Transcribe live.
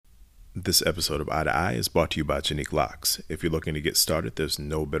This episode of Eye to Eye is brought to you by Janique Locks. If you're looking to get started, there's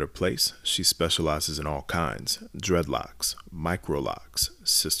no better place. She specializes in all kinds: dreadlocks, micro locks,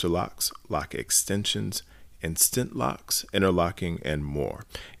 sister locks, lock extensions, instant locks, interlocking, and more.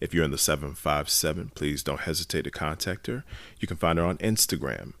 If you're in the 757, please don't hesitate to contact her. You can find her on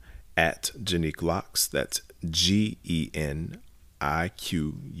Instagram at Janique Locks. That's GENIQUELOCS,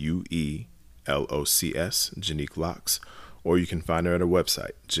 Janique Locks. Or you can find her at her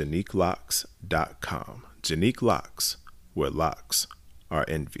website, JaniqueLocks.com. Janique Locks, where locks are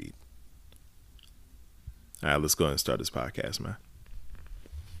envied. All right, let's go ahead and start this podcast, man.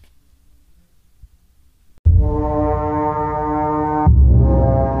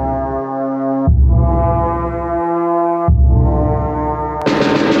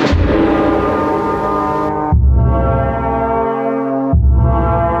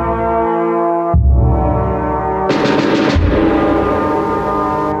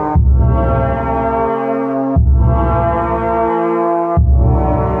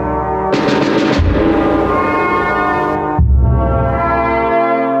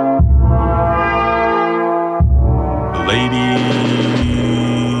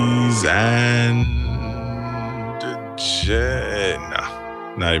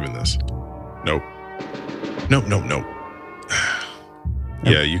 Not even this. Nope.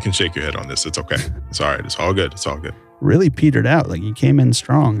 Yeah, you can shake your head on this. It's okay. It's all right. It's all good. It's all good. Really petered out. Like you came in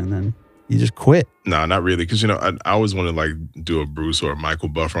strong and then you just quit. No, not really. Because, I always want to like do a Bruce or a Michael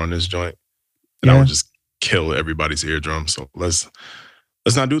Buffer on this joint. And I would just kill everybody's eardrums. So let's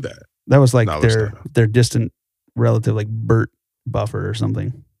not do that. That was like their distant relative, like Bert Buffer or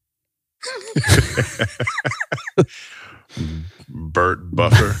something. Bert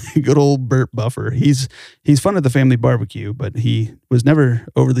Buffer. Good old Bert Buffer. He's fun at the family barbecue, but he was never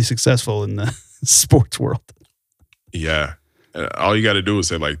overly successful in the sports world. Yeah. All you got to do is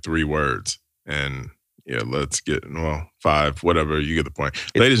say like 3 words. And yeah, let's get, 5, whatever. You get the point.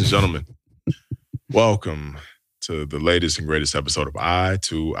 Ladies and gentlemen, welcome to the latest and greatest episode of Eye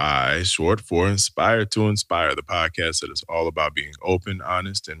to Eye, short for Inspire to Inspire, the podcast that is all about being open,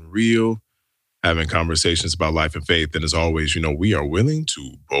 honest, and real, having conversations about life and faith. And as always, we are willing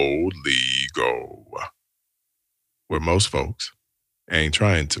to boldly go where most folks ain't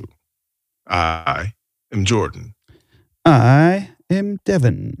trying to. I am Jordan. I am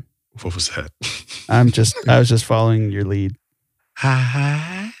Devin. What was that? I was just following your lead.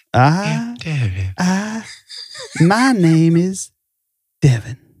 I am Devin. My name is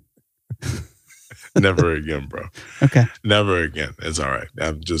Devin. Never again, bro. Okay. Never again. It's all right.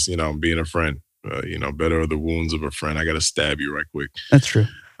 I'm just, I'm being a friend. Better are the wounds of a friend. I got to stab you right quick. That's true.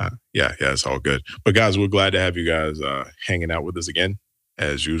 Yeah, it's all good. But guys, we're glad to have you guys hanging out with us again,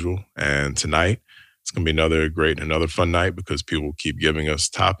 as usual. And tonight, it's going to be another fun night because people keep giving us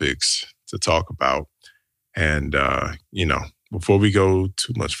topics to talk about. And, before we go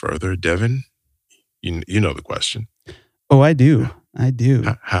too much further, Devin, you know the question. Oh, I do. I do.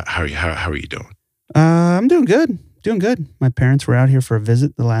 How are you doing? I'm doing good. Doing good. My parents were out here for a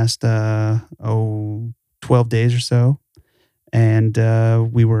visit the last 12 days or so. And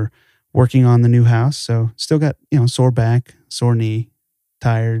we were working on the new house. So still got, sore back, sore knee,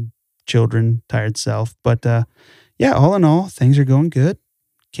 tired children, tired self. But all in all, things are going good.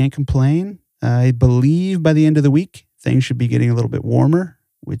 Can't complain. I believe by the end of the week, things should be getting a little bit warmer,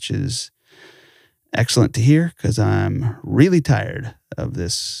 which is excellent to hear because I'm really tired of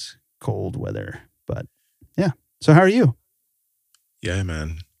this cold weather. But yeah. So how are you? Yeah,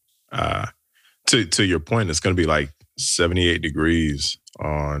 man. To your point, it's going to be like 78 degrees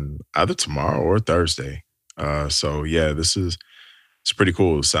on either tomorrow or Thursday. So yeah, it's pretty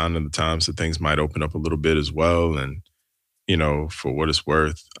cool. The sign of the times that things might open up a little bit as well. And, for what it's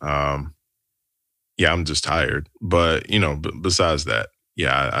worth, I'm just tired. But, besides that,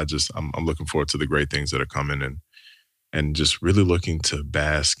 yeah, I'm looking forward to the great things that are coming and just really looking to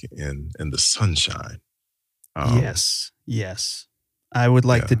bask in the sunshine. Yes. I would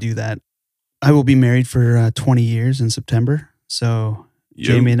like to do that. I will be married for 20 years in September. So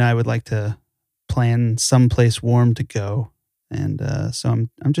Jamie and I would like to plan someplace warm to go. And so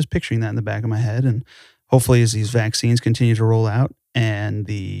I'm just picturing that in the back of my head. And hopefully as these vaccines continue to roll out and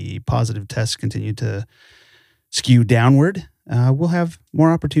the positive tests continue to skew downward, we'll have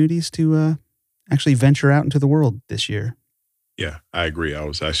more opportunities to actually venture out into the world this year. Yeah, I agree. I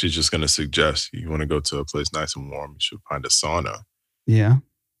was actually just going to suggest you want to go to a place nice and warm, you should find a sauna. Yeah.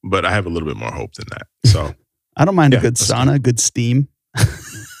 But I have a little bit more hope than that. So I don't mind a good sauna, good steam.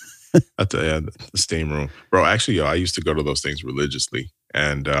 I tell you, the steam room. Bro, actually, I used to go to those things religiously.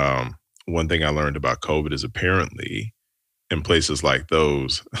 And one thing I learned about COVID is apparently in places like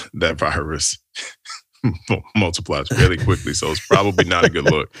those, that virus multiplies fairly quickly. So it's probably not a good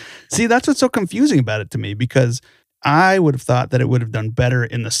look. See, that's what's so confusing about it to me, because I would have thought that it would have done better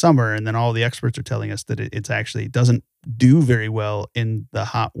in the summer, and then all the experts are telling us that it's actually doesn't do very well in the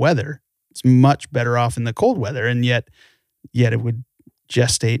hot weather. It's much better off in the cold weather, and yet it would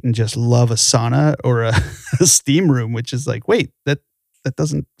gestate and just love a sauna or a steam room, which is like, wait, that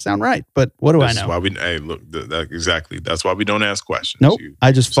doesn't sound right. But what do I know? That's why look, exactly. That's why we don't ask questions. Nope.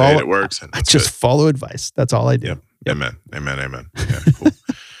 I just follow. It works. I just follow advice. That's all I do. Yep. Amen. Yeah, cool.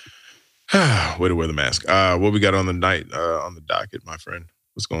 Way to wear the mask. What we got on the docket, my friend?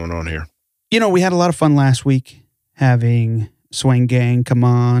 What's going on here? We had a lot of fun last week having Swing Gang come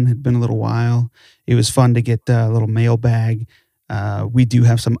on. It'd been a little while. It was fun to get a little mailbag. We do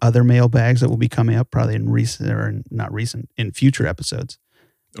have some other mailbags that will be coming up probably in future episodes.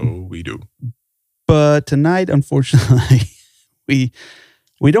 Oh, we do. But tonight, unfortunately, we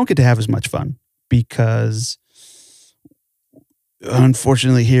don't get to have as much fun because,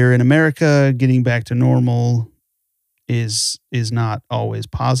 unfortunately, here in America, getting back to normal is not always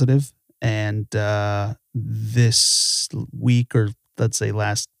positive. And this week, or let's say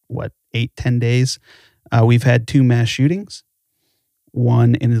last 8-10 days, we've had 2 mass shootings.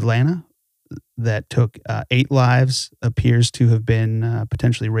 One in Atlanta that took 8 lives, appears to have been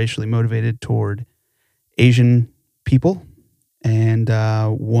potentially racially motivated toward Asian people. And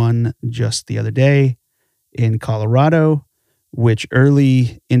one just the other day in Colorado, which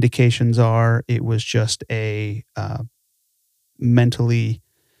early indications are it was just a mentally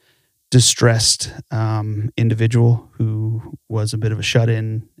distressed individual who was a bit of a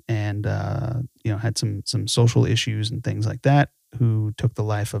shut-in and had some social issues and things like that, who took the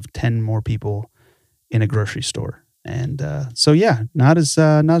life of 10 more people in a grocery store. And so, yeah, not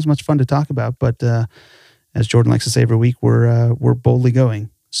as much fun to talk about, but as Jordan likes to say every week, we're boldly going.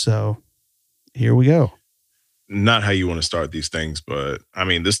 So here we go. Not how you want to start these things, but I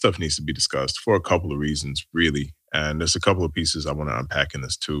mean, this stuff needs to be discussed for a couple of reasons, really. And there's a couple of pieces I want to unpack in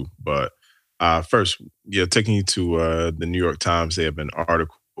this too. But first, taking you to the New York Times, they have an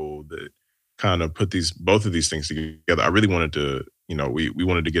article that kind of put both of these things together. I really wanted to, we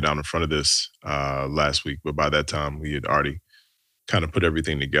wanted to get out in front of this last week, but by that time we had already kind of put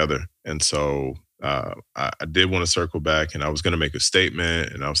everything together. And so I did want to circle back, and I was going to make a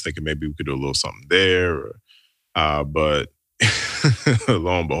statement, and I was thinking maybe we could do a little something there. But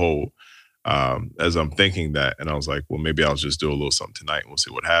lo and behold, as I'm thinking that, and I was like, well, maybe I'll just do a little something tonight and we'll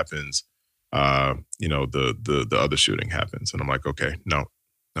see what happens. The other shooting happens. And I'm like, okay, no,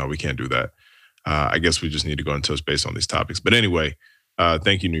 we can't do that. I guess we just need to go and touch base on these topics. But anyway,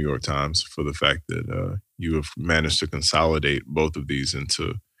 thank you, New York Times, for the fact that you have managed to consolidate both of these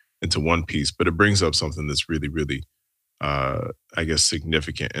into one piece. But it brings up something that's really, really, I guess,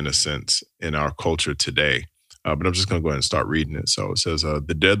 significant in a sense in our culture today. But I'm just going to go ahead and start reading it. So it says,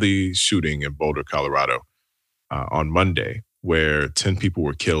 the deadly shooting in Boulder, Colorado on Monday, where 10 people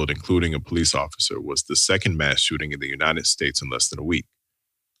were killed, including a police officer, was the second mass shooting in the United States in less than a week.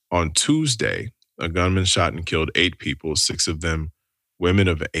 On Tuesday, a gunman shot and killed 8 people, 6 of them women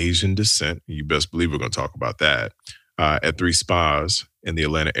of Asian descent. You best believe we're going to talk about that, at 3 spas in the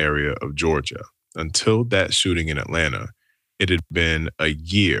Atlanta area of Georgia. Until that shooting in Atlanta, it had been a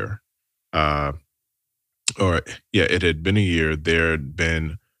year. It had been a year. There had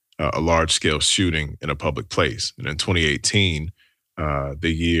been a large-scale shooting in a public place. And in 2018,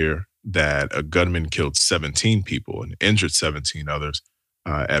 the year that a gunman killed 17 people and injured 17 others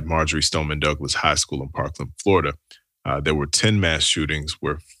at Marjory Stoneman Douglas High School in Parkland, Florida, there were 10 mass shootings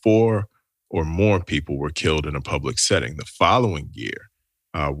where 4 or more people were killed in a public setting. The following year,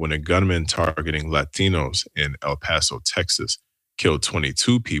 when a gunman targeting Latinos in El Paso, Texas, killed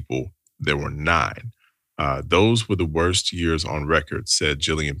 22 people, there were 9. Those were the worst years on record, said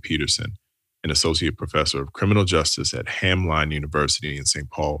Jillian Peterson, an associate professor of criminal justice at Hamline University in St.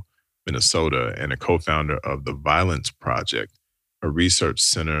 Paul, Minnesota, and a co-founder of the Violence Project, a research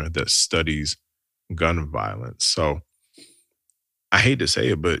center that studies gun violence. So I hate to say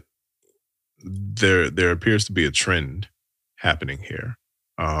it, but there appears to be a trend happening here.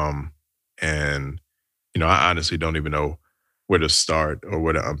 And, I honestly don't even know where to start or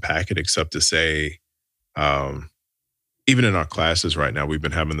where to unpack it, except to say, even in our classes right now, we've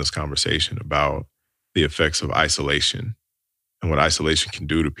been having this conversation about the effects of isolation and what isolation can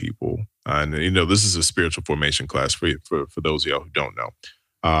do to people. And, this is a spiritual formation class for those of y'all who don't know.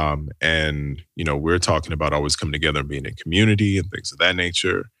 And, we're talking about always coming together and being in community and things of that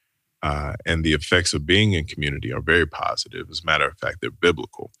nature. And the effects of being in community are very positive. As a matter of fact, they're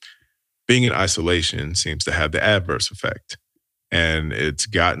biblical. being in isolation seems to have the adverse effect. And it's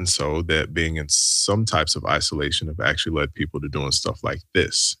gotten so that being in some types of isolation have actually led people to doing stuff like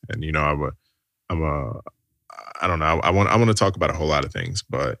this. And I'm a, I don't know. I want to talk about a whole lot of things,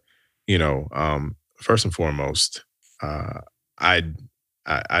 but first and foremost, uh, I'd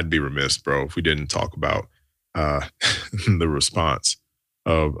I'd be remiss, bro, if we didn't talk about uh, the response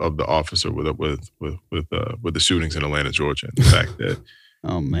of the officer with the shootings in Atlanta, Georgia, and the fact that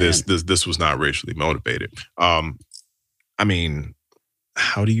Oh man. this was not racially motivated. I mean,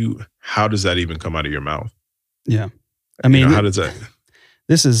 how does that even come out of your mouth? Yeah. I mean, how does that?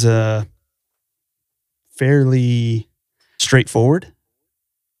 This is fairly straightforward.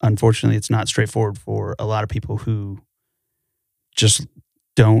 Unfortunately, it's not straightforward for a lot of people who just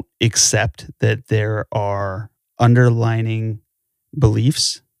don't accept that there are underlining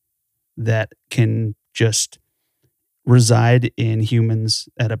beliefs that can just reside in humans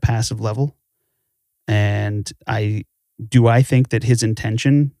at a passive level. And I think that his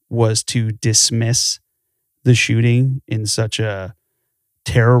intention was to dismiss the shooting in such a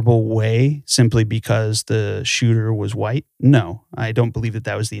terrible way simply because the shooter was white? No, I don't believe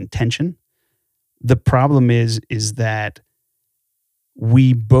that was the intention. The problem is that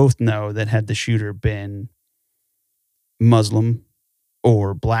we both know that had the shooter been Muslim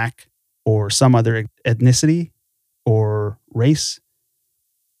or black or some other ethnicity or race,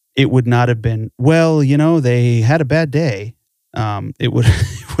 it would not have been, well, they had a bad day. It would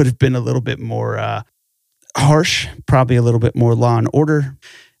have been a little bit more harsh, probably a little bit more law and order.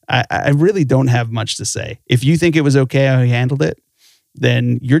 I really don't have much to say. If you think it was okay how he handled it,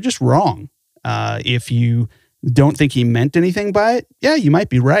 then you're just wrong. If you don't think he meant anything by it, yeah, you might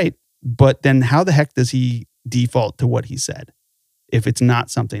be right. But then how the heck does he default to what he said if it's not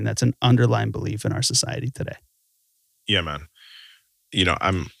something that's an underlying belief in our society today? Yeah, man.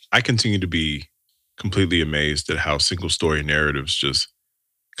 I continue to be completely amazed at how single story narratives just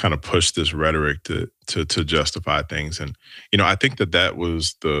kind of push this rhetoric to justify things. And, I think that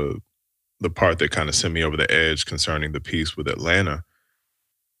was the part that kind of sent me over the edge concerning the piece with Atlanta.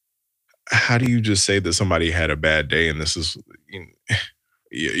 How do you just say that somebody had a bad day? And this is,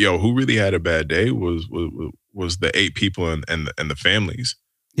 who really had a bad day was the 8 people and the families.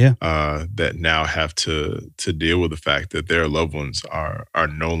 Yeah. That now have to deal with the fact that their loved ones are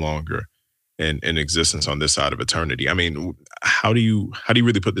no longer in existence on this side of eternity. I mean, how do you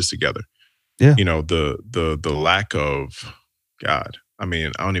really put this together? Yeah. The lack of God. I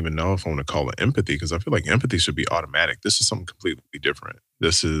mean, I don't even know if I want to call it empathy because I feel like empathy should be automatic. This is something completely different.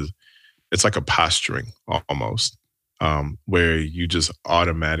 It's like a posturing almost, where you just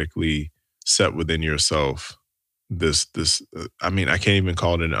automatically set within yourself this. I mean, I can't even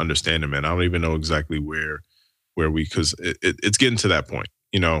call it an understanding, man. I don't even know exactly where because it's getting to that point.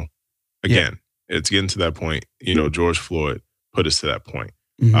 Again, it's getting to that point. George Floyd put us to that point.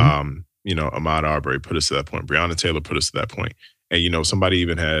 Mm-hmm. Ahmaud Arbery put us to that point. Breonna Taylor put us to that point. And, somebody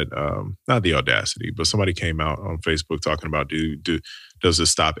even had, not the audacity, but somebody came out on Facebook talking about, does this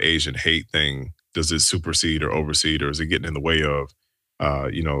Stop Asian Hate thing, does it supersede or oversede, or is it getting in the way of,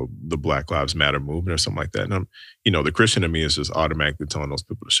 the Black Lives Matter movement or something like that? And the Christian in me is just automatically telling those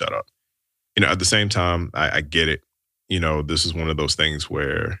people to shut up. At the same time, I get it. This is one of those things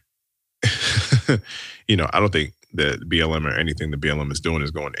where, I don't think that BLM or anything that BLM is doing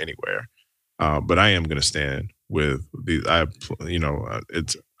is going anywhere. But I am going to stand with the,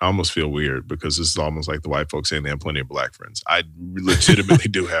 I almost feel weird because this is almost like the white folks saying they have plenty of black friends. I legitimately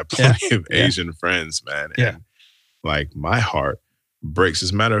do have plenty of Asian friends, man. Yeah. And like my heart breaks.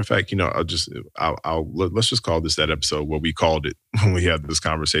 As a matter of fact, let's just call this that episode where we called it when we had this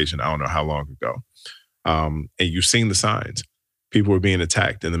conversation. I don't know how long ago. And you've seen the signs. People were being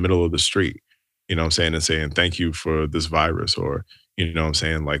attacked in the middle of the street, and saying, thank you for this virus, or,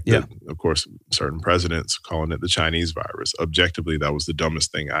 like, of course, certain presidents calling it the Chinese virus. Objectively, that was the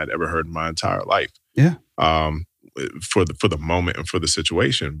dumbest thing I'd ever heard in my entire life. Yeah. For the moment and for the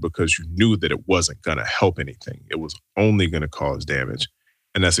situation, because you knew that it wasn't going to help anything. It was only going to cause damage.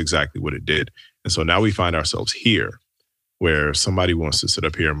 And that's exactly what it did. And so now we find ourselves here where somebody wants to sit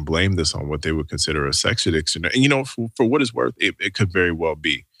up here and blame this on what they would consider a sex addiction. And, for what it's worth, it could very well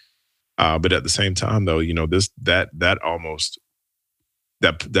be. But at the same time, though, here's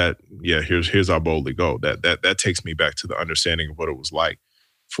our boldly go. That takes me back to the understanding of what it was like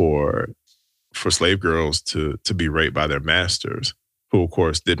for slave girls to be raped by their masters, who of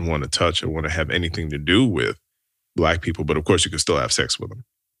course didn't want to touch or want to have anything to do with Black people, but of course you could still have sex with them.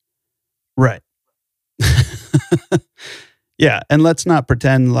 Right. Yeah, and let's not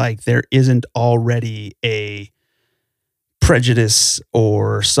pretend like there isn't already a prejudice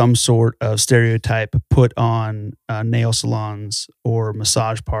or some sort of stereotype put on nail salons or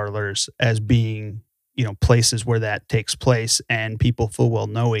massage parlors as being, places where that takes place, and people full well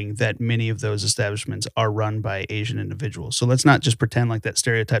knowing that many of those establishments are run by Asian individuals. So let's not just pretend like that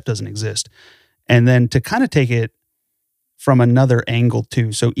stereotype doesn't exist. And then to kind of take it from another angle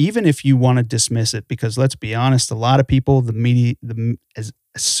too. So even if you want to dismiss it, because let's be honest, a lot of people, the media, as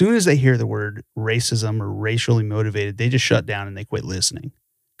soon as they hear the word racism or racially motivated, they just shut down and they quit listening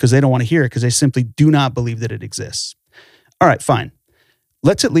because they don't want to hear it because they simply do not believe that it exists. All right, fine.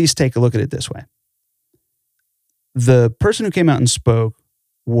 Let's at least take a look at it this way. The person who came out and spoke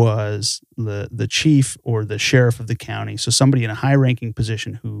was the chief or the sheriff of the county. So somebody in a high-ranking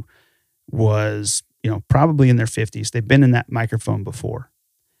position who was, probably in their 50s. They've been in that microphone before.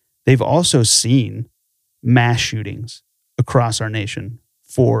 They've also seen mass shootings across our nation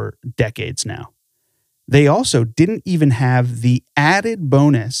for decades now. They also didn't even have the added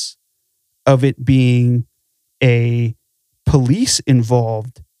bonus of it being a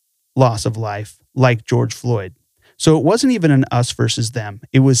police-involved loss of life like George Floyd. So it wasn't even an us versus them.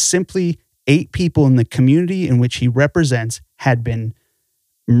 It was simply 8 people in the community in which he represents had been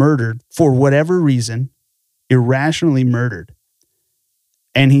murdered for whatever reason, irrationally murdered.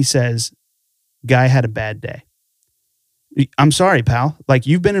 And he says, guy had a bad day. I'm sorry, pal. Like,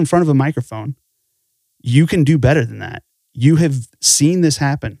 you've been in front of a microphone. You can do better than that. You have seen this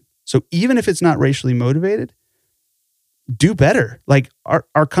happen. So even if it's not racially motivated, do better. Like,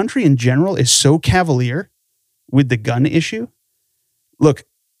 our country in general is so cavalier with the gun issue. Look,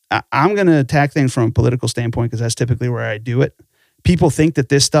 I'm going to attack things from a political standpoint because that's typically where I do it. People think that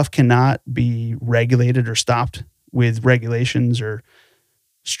this stuff cannot be regulated or stopped with regulations or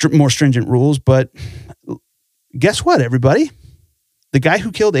more stringent rules. But guess what, everybody? The guy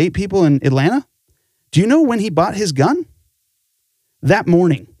who killed 8 people in Atlanta, do you know when he bought his gun? That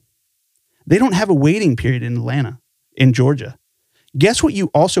morning. They don't have a waiting period in Atlanta, in Georgia. Guess what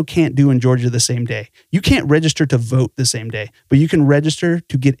you also can't do in Georgia the same day? You can't register to vote the same day, but you can register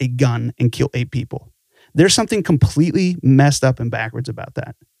to get a gun and kill 8 people. There's something completely messed up and backwards about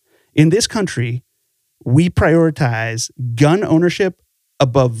that. In this country, we prioritize gun ownership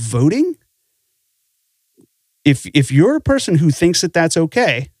above voting. If you're a person who thinks that that's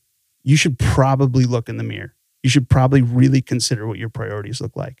okay, you should probably look in the mirror. You should probably really consider what your priorities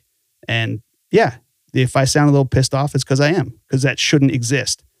look like. And yeah, if I sound a little pissed off, it's because I am, because that shouldn't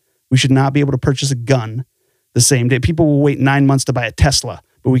exist. We should not be able to purchase a gun the same day. People will wait 9 months to buy a Tesla,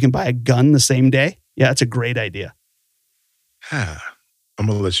 but we can buy a gun the same day. Yeah, that's a great idea. I'm going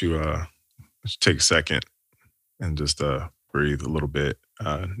to let you just take a second and just breathe a little bit.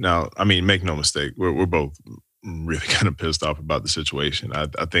 Now, I mean, make no mistake, we're both really kind of pissed off about the situation.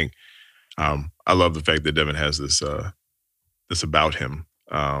 I think I love the fact that Devin has this about him.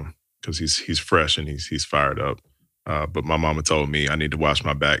 Because he's fresh and he's fired up. But my mama told me I need to watch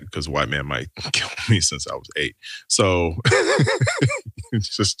my back because a white man might kill me since I was 8. So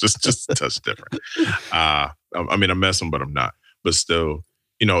it's just a touch different. I mean, I'm messing, but I'm not. But still,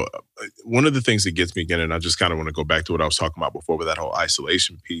 one of the things that gets me again, and I just kind of want to go back to what I was talking about before with that whole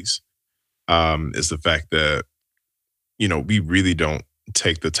isolation piece, is the fact that, we really don't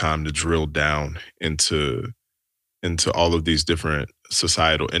take the time to drill down into all of these different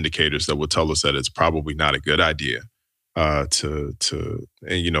societal indicators that will tell us that it's probably not a good idea and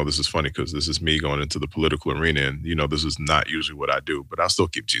this is funny because this is me going into the political arena and, this is not usually what I do, but I'll still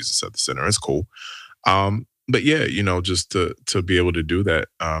keep Jesus at the center. It's cool. But yeah, just to be able to do that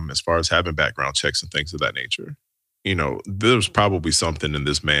as far as having background checks and things of that nature, there's probably something in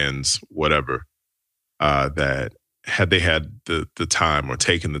this man's whatever that had they had the time or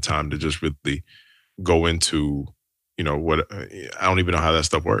taken the time to just really go into what I don't even know how that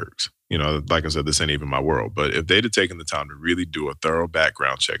stuff works. Like I said, this ain't even my world. But if they'd have taken the time to really do a thorough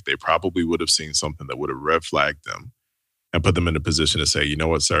background check, they probably would have seen something that would have red flagged them and put them in a position to say, you know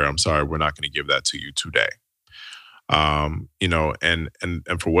what, sir, I'm sorry, we're not going to give that to you today. And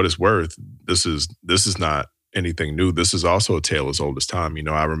for what it's worth, this is not anything new. This is also a tale as old as time.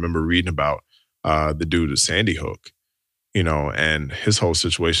 I remember reading about the dude at Sandy Hook. And his whole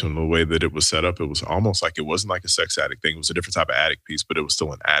situation, the way that it was set up, it was almost like it wasn't like a sex addict thing. It was a different type of addict piece, but it was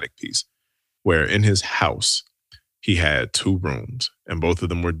still an addict piece where in his house, he had 2 rooms and both of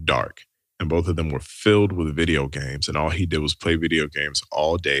them were dark and both of them were filled with video games. And all he did was play video games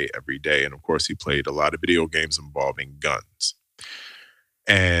all day, every day. And of course, he played a lot of video games involving guns.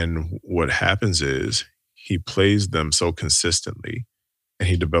 And what happens is he plays them so consistently and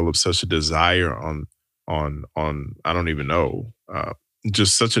he develops such a desire on I don't even know,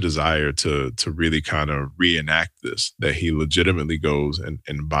 just such a desire to really kind of reenact this, that he legitimately goes and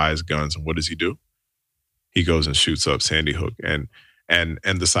buys guns. And what does he do? He goes and shoots up Sandy Hook. And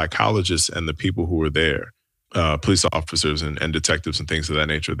the psychologists and the people who were there, police officers and detectives and things of that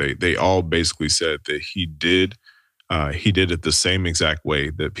nature, they all basically said that he did it the same exact way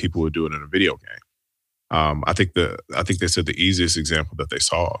that people would do it in a video game. I think they said the easiest example that they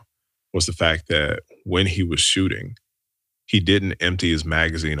saw was the fact that when he was shooting, he didn't empty his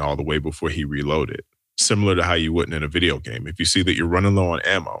magazine all the way before he reloaded. Similar to how you wouldn't in a video game. If you see that you're running low on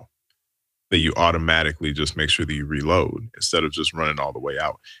ammo, that you automatically just make sure that you reload instead of just running all the way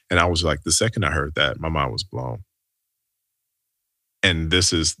out. And I was like, the second I heard that, my mind was blown. And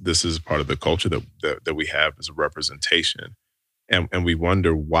this is part of the culture that we have as a representation. And we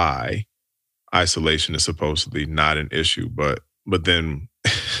wonder why isolation is supposedly not an issue, but then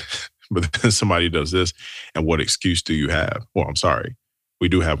but then somebody does this, and what excuse do you have? Well, I'm sorry. We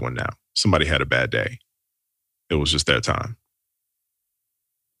do have one now. Somebody had a bad day. It was just their time.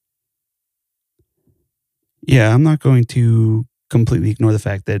 Yeah, I'm not going to completely ignore the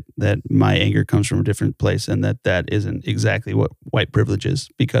fact that my anger comes from a different place, and that isn't exactly what white privilege is,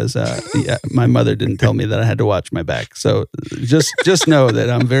 because my mother didn't tell me that I had to watch my back. So just know that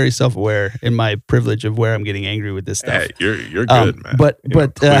I'm very self-aware in my privilege of where I'm getting angry with this stuff. Hey, you're good, man. But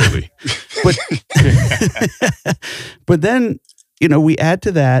clearly. but then, we add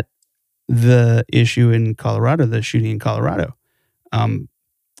to that the issue in Colorado, the shooting in Colorado.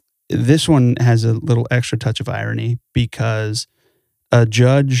 This one has a little extra touch of irony because a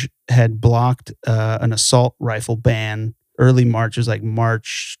judge had blocked an assault rifle ban early March. It was like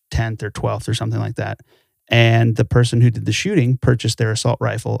March 10th or 12th or something like that. And the person who did the shooting purchased their assault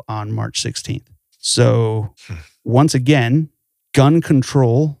rifle on March 16th. So once again, gun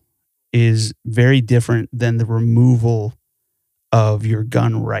control is very different than the removal of your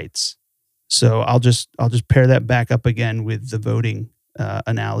gun rights. So I'll just pair that back up again with the voting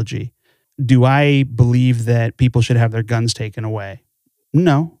analogy. Do I believe that people should have their guns taken away?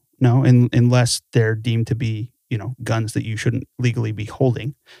 No, unless they're deemed to be, guns that you shouldn't legally be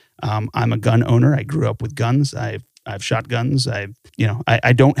holding. I'm a gun owner. I grew up with guns. I've shot guns. I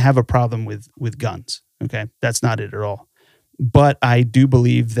don't have a problem with guns. Okay, that's not it at all. But I do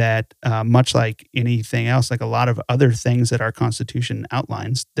believe that much like anything else, like a lot of other things that our Constitution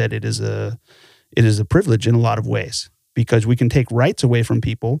outlines, that it is a privilege in a lot of ways, because we can take rights away from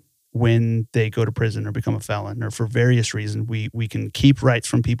people when they go to prison or become a felon, or for various reasons. We can keep rights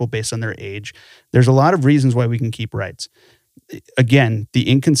from people based on their age. There's a lot of reasons why we can keep rights. Again, the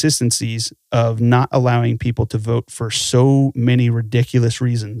inconsistencies of not allowing people to vote for so many ridiculous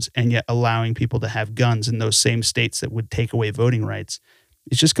reasons, and yet allowing people to have guns in those same states that would take away voting rights,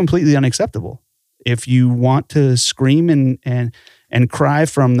 it's just completely unacceptable. If you want to scream and cry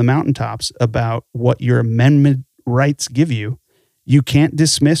from the mountaintops about what your amendment rights give you, you can't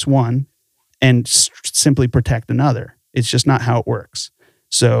dismiss one and simply protect another. It's just not how it works.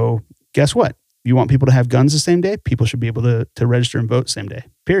 So guess what? You want people to have guns the same day? People should be able to register and vote the same day,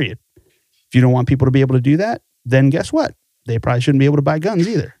 period. If you don't want people to be able to do that, then guess what? They probably shouldn't be able to buy guns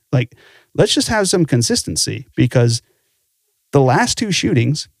either. Like, let's just have some consistency, because the last two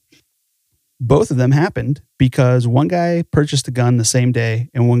shootings, both of them happened because one guy purchased a gun the same day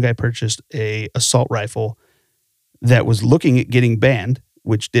and one guy purchased a assault rifle that was looking at getting banned,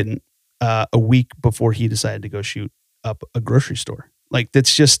 which didn't, a week before he decided to go shoot up a grocery store. Like,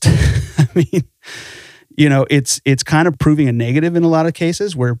 that's just, I mean, it's kind of proving a negative in a lot of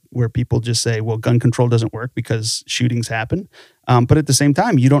cases where people just say, well, gun control doesn't work because shootings happen. But at the same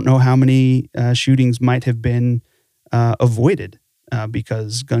time, you don't know how many shootings might have been avoided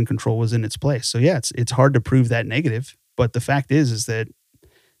because gun control was in its place. So yeah, it's hard to prove that negative. But the fact is that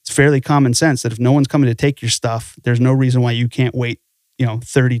it's fairly common sense that if no one's coming to take your stuff, there's no reason why you can't wait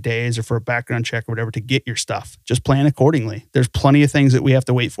 30 days or for a background check or whatever to get your stuff. Just plan accordingly. There's plenty of things that we have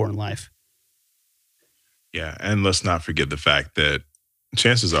to wait for in life. Yeah, and let's not forget the fact that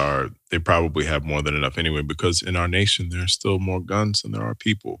chances are they probably have more than enough anyway, because in our nation, there's still more guns than there are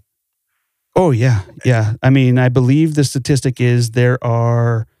people. Oh, yeah. Yeah. I mean, I believe the statistic is there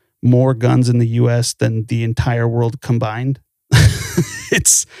are more guns in the U.S. than the entire world combined.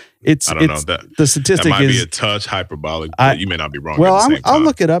 I don't know that the statistic that might is be a touch hyperbolic, but you may not be wrong. Well, I'll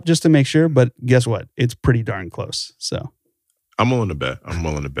look it up just to make sure, but guess what? It's pretty darn close. So I'm willing to bet. And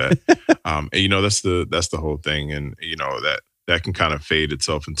that's the whole thing, and that can kind of fade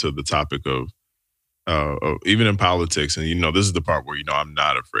itself into the topic of even in politics. And this is the part where I'm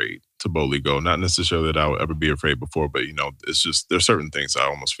not afraid to boldly go. Not necessarily that I would ever be afraid before, but it's just there's certain things I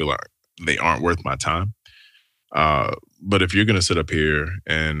almost feel like they aren't worth my time. But if you're going to sit up here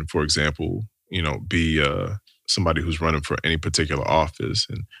and, for example, be somebody who's running for any particular office,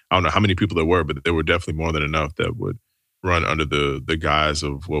 and I don't know how many people there were, but there were definitely more than enough that would run under the guise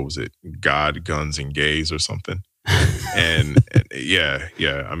of, what was it, God, guns, and gays or something. And yeah,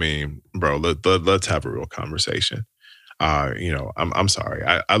 I mean, bro, let's have a real conversation. I'm sorry.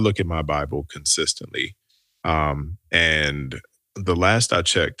 I look at my Bible consistently, and the last I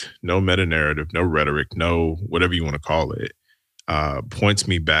checked, no meta narrative, no rhetoric, no whatever you want to call it, points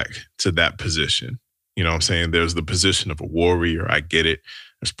me back to that position. You know what I'm saying? There's the position of a warrior. I get it.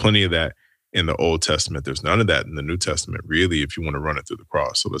 There's plenty of that in the Old Testament. There's none of that in the New Testament, really, if you want to run it through the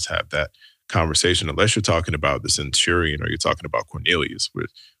cross. So let's have that conversation, unless you're talking about the centurion or you're talking about Cornelius,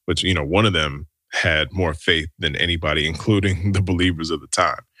 which one of them had more faith than anybody, including the believers of the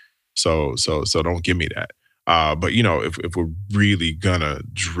time. So don't give me that. But if we're really gonna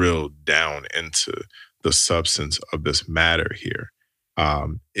drill down into the substance of this matter here,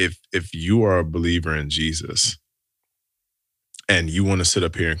 if you are a believer in Jesus and you want to sit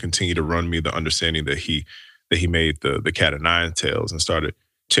up here and continue to run me the understanding that he made the cat of nine tails and started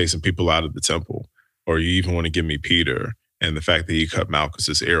chasing people out of the temple, or you even want to give me Peter and the fact that he cut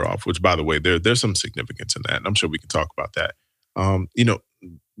Malchus's ear off, which, by the way, there's some significance in that, and I'm sure we can talk about that.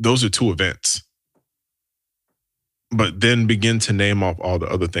 Those are two events. But then begin to name off all the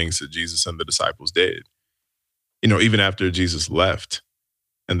other things that Jesus and the disciples did. Even after Jesus left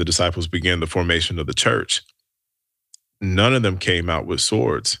and the disciples began the formation of the church, none of them came out with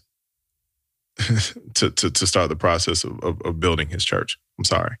swords to start the process of building his church. I'm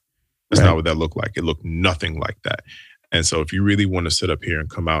sorry. That's not what that looked like. It looked nothing like that. And so if you really want to sit up here and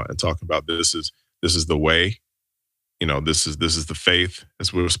come out and talk about this is the way, this is the faith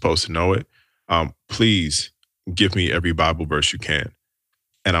as we're supposed to know it, please give me every Bible verse you can.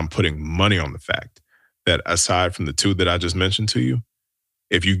 And I'm putting money on the fact that aside from the two that I just mentioned to you,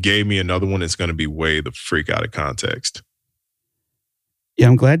 if you gave me another one, it's going to be way the freak out of context. Yeah,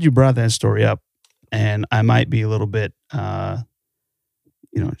 I'm glad you brought that story up. And I might be a little bit,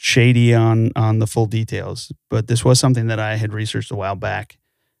 shady on the full details, but this was something that I had researched a while back.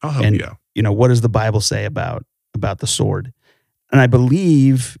 I'll help you out. What does the Bible say about the sword? And I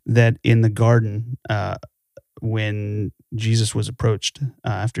believe that in the garden, when Jesus was approached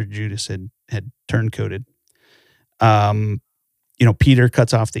after Judas had turncoated, Peter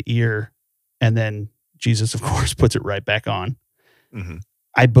cuts off the ear, and then Jesus, of course, puts it right back on. Mm-hmm.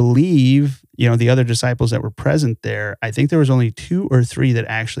 I believe, the other disciples that were present there, I think there was only 2 or 3 that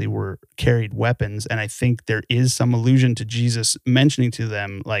actually carried weapons. And I think there is some allusion to Jesus mentioning to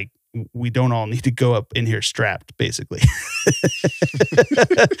them, like, we don't all need to go up in here strapped, basically.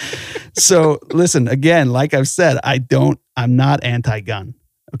 So listen, again, like I've said, I'm not anti-gun.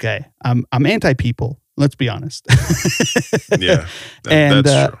 Okay. I'm anti-people. Let's be honest. Yeah.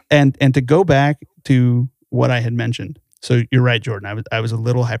 That's true. And to go back to what I had mentioned. So you're right, Jordan. I was a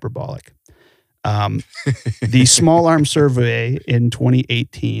little hyperbolic. The Small Arms Survey in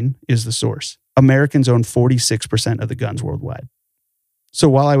 2018 is the source. Americans own 46% of the guns worldwide. So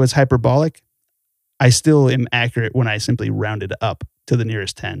while I was hyperbolic, I still am accurate when I simply rounded up to the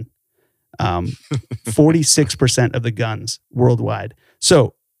nearest 10. 46% of the guns worldwide.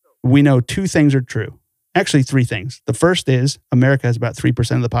 So we know 2 things are true. Actually, 3 things. The first is America has about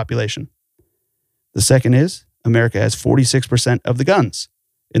 3% of the population. The second is America has 46% of the guns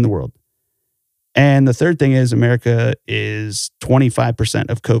in the world. And the third thing is America is 25%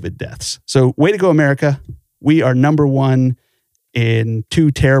 of COVID deaths. So way to go, America. We are number 1 in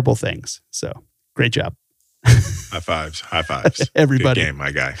 2 terrible things. So great job. High fives. Everybody. Good game,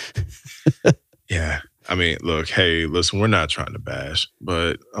 my guy. Yeah. I mean, look, hey, listen, we're not trying to bash,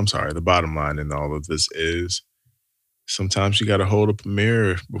 but I'm sorry. The bottom line in all of this is sometimes you got to hold up a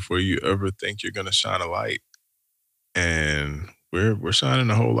mirror before you ever think you're going to shine a light. And we're shining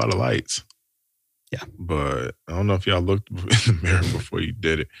a whole lot of lights. Yeah. But I don't know if y'all looked in the mirror before you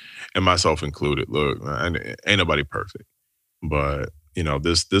did it, and myself included. Look, ain't nobody perfect. But,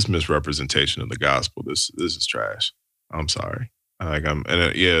 this misrepresentation of the gospel, this is trash. I'm sorry. I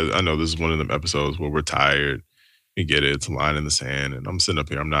know this is one of them episodes where we're tired. You get it. It's a line in the sand. And I'm sitting up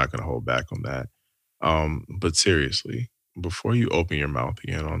here. I'm not going to hold back on that. But seriously, before you open your mouth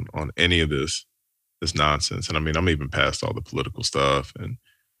again on any of this nonsense, and I mean, I'm even past all the political stuff and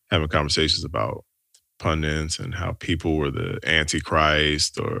having conversations about pundits and how people were the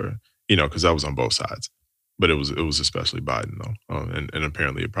Antichrist, or, because that was on both sides. But it was especially Biden, though. And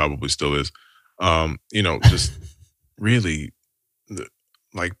apparently it probably still is. Just really,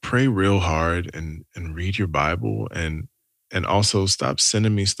 pray real hard and read your Bible, and also stop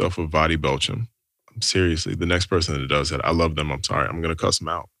sending me stuff with Vadi Belcham. seriously, the next person that does that, I love them. I'm sorry. I'm going to cuss them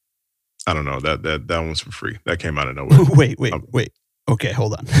out. I don't know. That one's for free. That came out of nowhere. Wait. Okay,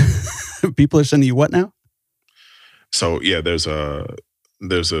 hold on. People are sending you what now? So yeah, there's a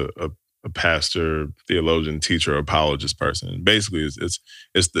pastor, theologian, teacher, apologist person. Basically, it's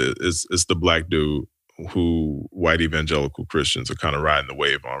the black dude who white evangelical Christians are kind of riding the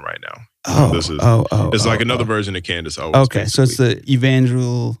wave on right now. It's like another version of Candace Owens. Okay, so it's the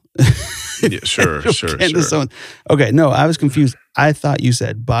evangel. Yeah, sure. Candace Owens. Okay, no, I was confused. I thought you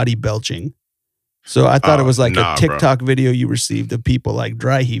said body belching. So I thought it was like a TikTok video you received of people like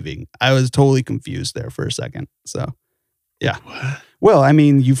dry heaving. I was totally confused there for a second. So, yeah. What? Well, I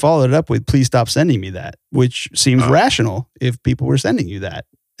mean, you followed it up with "please stop sending me that," which seems rational if people were sending you that,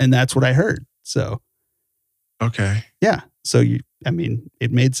 and that's what I heard. So, okay, yeah. So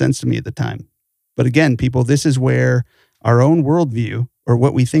it made sense to me at the time. But again, people, this is where our own worldview or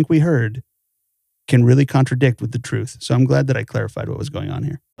what we think we heard can really contradict with the truth. So I'm glad that I clarified what was going on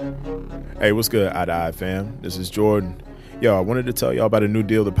here. Hey, what's good, Eye to Eye fam? This is Jordan. Yo, I wanted to tell y'all about a new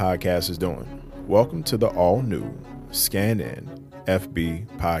deal the podcast is doing. Welcome to the all-new Scan In FB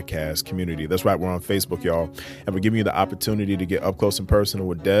podcast community. That's right, we're on Facebook, y'all. And we're giving you the opportunity to get up close and personal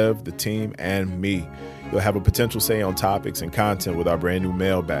with Dev, the team, and me. You'll have a potential say on topics and content with our brand new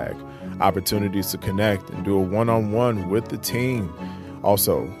mailbag. Opportunities to connect and do a one-on-one with the team.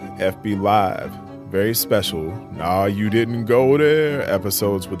 Also, FB Live. Very special, nah, you didn't go there,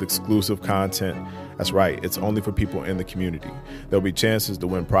 episodes with exclusive content. That's right, it's only for people in the community. There'll be chances to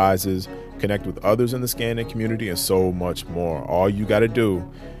win prizes, connect with others in the Scan In community, and so much more. All you got to do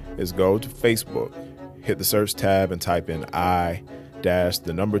is go to Facebook, hit the search tab, and type in I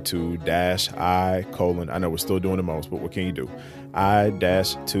know we're still doing the most, but what can you do?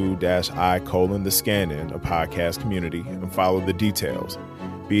 I-2-I: the Scan In, a podcast community, and follow the details.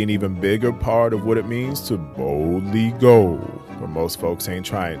 Be an even bigger part of what it means to boldly go where most folks ain't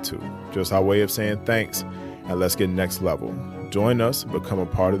trying to. Just our way of saying thanks, and let's get next level. Join us and become a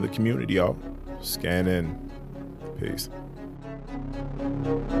part of the community, y'all. Scan In. Peace.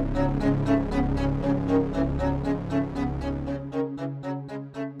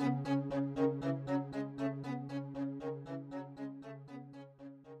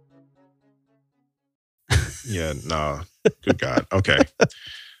 Yeah, nah. Good God. Okay.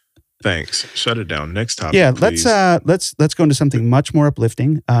 Thanks. Shut it down. Next topic. Yeah, please. let's go into something much more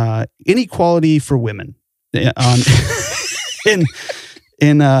uplifting. Inequality for women. And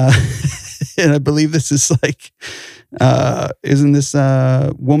I believe this is like isn't this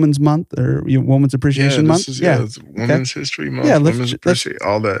Women's Month or Women's Appreciation Month? It's Women's History Month. Yeah, Women's Appreciation,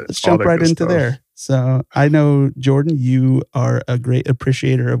 all that. Let's jump right into there. So I know, Jordan, you are a great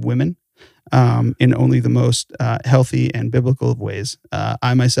appreciator of women. In only the most healthy and biblical of ways.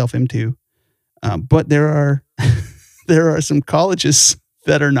 I myself am too. But there are some colleges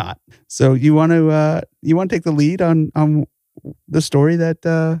that are not. So you want to take the lead on the story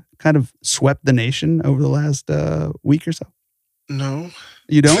that kind of swept the nation over the last week or so? No.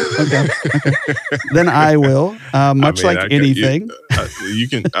 You don't? Okay. Then I will. Like anything. You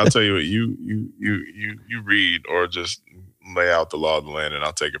can. I'll tell you what. You read or just lay out the law of the land, and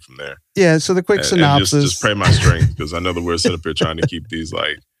I'll take it from there. Yeah. So the quick synopsis. And just pray my strength, because I know that we're sitting up here trying to keep these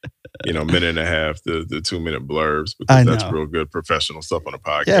minute and a half, the 2-minute blurbs, because that's real good professional stuff on a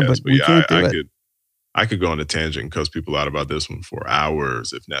podcast. Yeah, but we can't do it. I could go on a tangent and cuss people out about this one for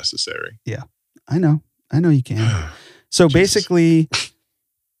hours if necessary. Yeah, I know you can. So basically,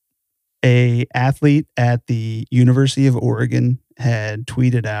 a athlete at the University of Oregon had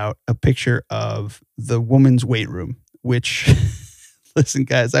tweeted out a picture of the woman's weight room, which, listen,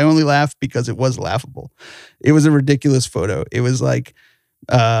 guys, I only laugh because it was laughable. It was a ridiculous photo. It was like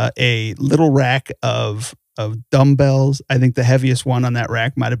a little rack of dumbbells. I think the heaviest one on that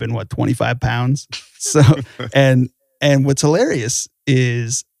rack might have been 25 pounds. So, and what's hilarious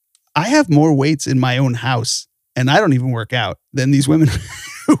is I have more weights in my own house, and I don't even work out, than these women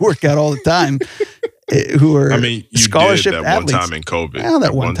who work out all the time. Who are scholarship did that athletes. One time in COVID. Well,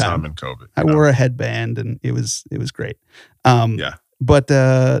 that one time in COVID. I wore a headband, and it was great. Yeah. But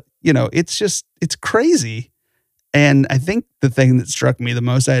it's crazy. And I think the thing that struck me the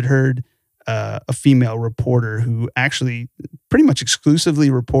most, I had heard a female reporter who actually pretty much exclusively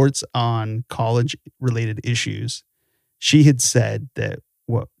reports on college-related issues. She had said that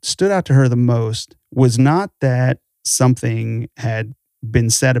what stood out to her the most was not that something had been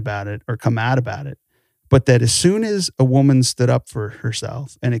said about it or come out about it, but that as soon as a woman stood up for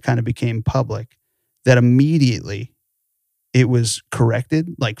herself and it kind of became public, that immediately it was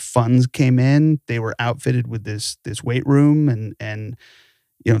corrected. Like funds came in, they were outfitted with this weight room, and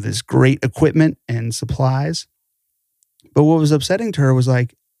this great equipment and supplies. But what was upsetting to her was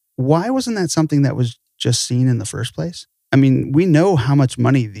like, why wasn't that something that was just seen in the first place? I mean, we know how much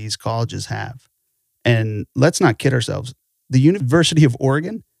money these colleges have. And let's not kid ourselves. The University of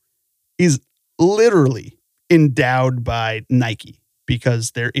Oregon is literally endowed by Nike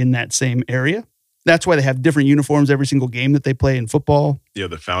because they're in that same area. That's why they have different uniforms every single game that they play in football. Yeah,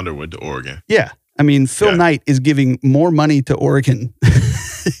 the founder went to Oregon. Yeah. I mean, Phil Knight is giving more money to Oregon.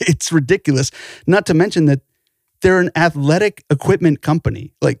 It's ridiculous. Not to mention that they're an athletic equipment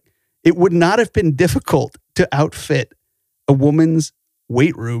company. Like, it would not have been difficult to outfit a woman's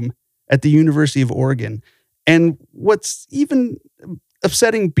weight room at the University of Oregon. And what's even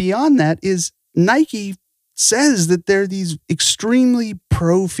upsetting beyond that is Nike says that they're these extremely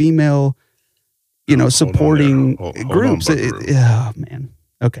pro-female, supporting groups. Oh, man.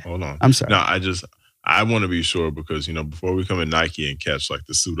 Okay. Hold on. I'm sorry. No, I want to be sure because, before we come in Nike and catch like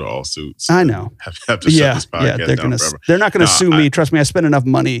the suit of all suits. I know. Have to shut this podcast down forever. They're not going to sue me. Trust me, I spend enough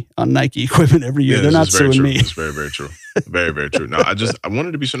money on Nike equipment every year. They're not suing me. It's very, very true. Very, very true. No, I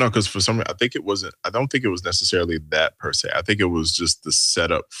wanted to be sure. No, because for some reason, I don't think it was necessarily that per se. I think it was just the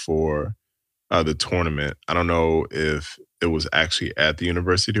setup for the tournament. I don't know if it was actually at the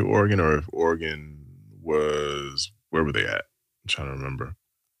University of Oregon or if Oregon was, where were they at? I'm trying to remember.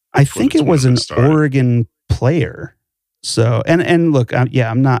 I think it was an Oregon player. So, and look,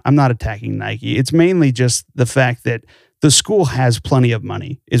 I'm not attacking Nike. It's mainly just the fact that the school has plenty of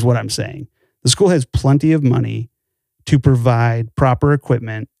money is what I'm saying. The school has plenty of money to provide proper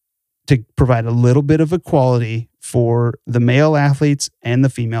equipment, to provide a little bit of equality for the male athletes and the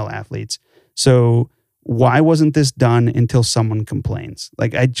female athletes. So why wasn't this done until someone complains?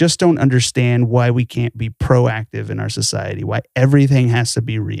 Like, I just don't understand why we can't be proactive in our society, why everything has to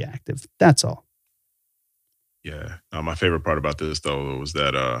be reactive. That's all. Yeah. My favorite part about this, though, was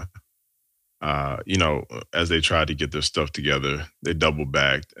that, as they tried to get their stuff together, they double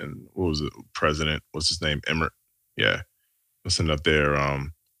backed. And what was it? President, what's his name? Emmert. Yeah. Listen up there.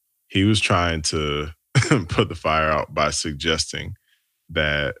 He was trying to put the fire out by suggesting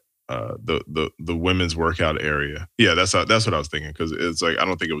that the women's workout area. Yeah, that's what I was thinking, because it's like, I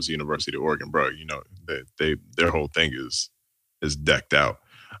don't think it was the University of Oregon, bro. Their whole thing is decked out.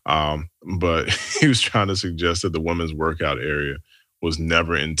 But he was trying to suggest that the women's workout area was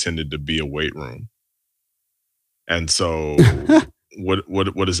never intended to be a weight room. And so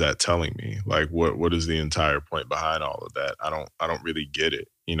what is that telling me? Like, what is the entire point behind all of that? I don't really get it.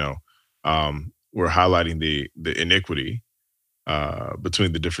 We're highlighting the iniquity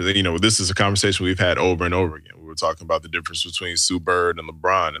between the different, this is a conversation we've had over and over again. We were talking about the difference between Sue Bird and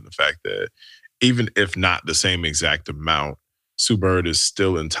LeBron, and the fact that even if not the same exact amount, Sue Bird is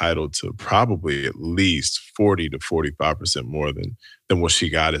still entitled to probably at least 40 to 45% more than what she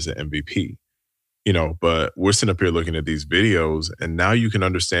got as an MVP. But we're sitting up here looking at these videos, and now you can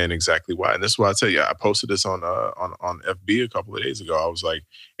understand exactly why. And this is why I tell you, I posted this on FB a couple of days ago. I was like,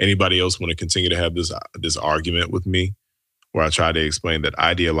 anybody else want to continue to have this argument with me, where I try to explain that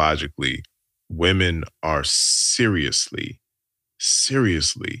ideologically, women are seriously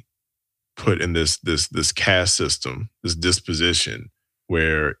put in this caste system, this disposition,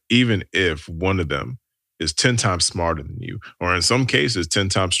 where even if one of them is 10 times smarter than you, or in some cases 10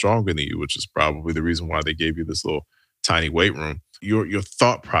 times stronger than you, which is probably the reason why they gave you this little tiny weight room, your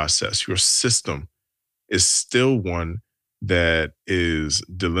thought process, your system is still one that is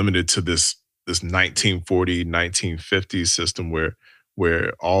delimited to this 1940, 1950s system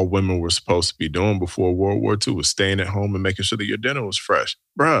where all women were supposed to be doing before World War II was staying at home and making sure that your dinner was fresh.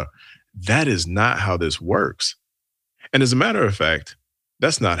 Bruh, that is not how this works. And as a matter of fact,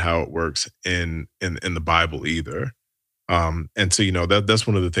 that's not how it works in the Bible either. And so, that's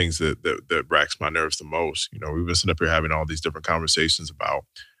one of the things that racks my nerves the most. We've been sitting up here having all these different conversations about,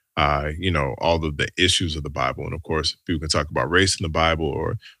 all of the issues of the Bible. And of course, people can talk about race in the Bible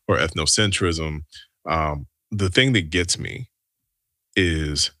or ethnocentrism. The thing that gets me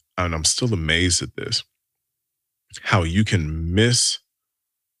is, and I'm still amazed at this, how you can miss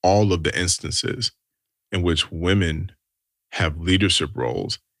all of the instances in which women have leadership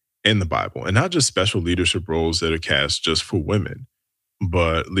roles in the Bible, and not just special leadership roles that are cast just for women,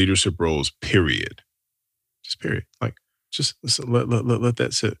 but leadership roles, period. Just period. Like, just let that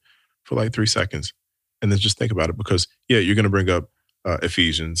sit for like 3 seconds, and then just think about it. Because yeah, you're going to bring up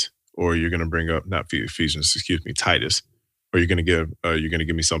Ephesians, or you're going to bring up not Ephesians, Titus, or you're going to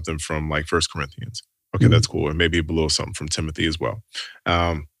give me something from like 1 Corinthians. Okay, that's cool. And maybe a little something from Timothy as well,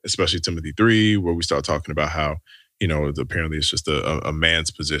 especially Timothy 3, where we start talking about how apparently it's just a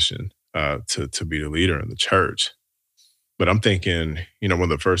man's position to be the leader in the church. But I'm thinking, one of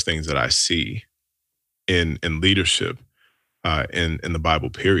the first things that I see in leadership in the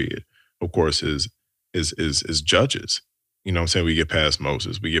Bible period, of course, is judges. You know what I'm saying? We get past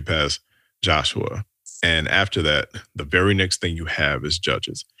Moses, we get past Joshua. And after that, the very next thing you have is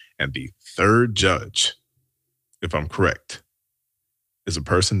judges. And the third judge, if I'm correct, is a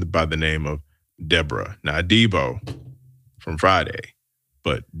person by the name of Deborah. Not Debo from Friday,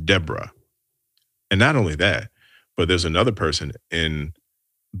 but Deborah. And not only that, but there's another person in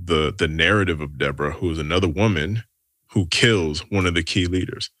the narrative of Deborah who is another woman who kills one of the key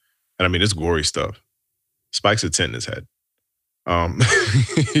leaders. And I mean, it's gory stuff. Spikes a tent in his head.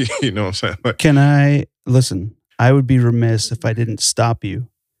 You know what I'm saying? Like, Can I listen? I would be remiss if I didn't stop you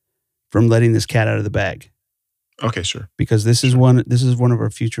from letting this cat out of the bag. Okay, sure. Because this is one of our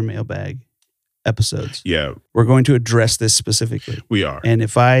future mailbag episodes. Yeah, We're going to address this specifically. we are. And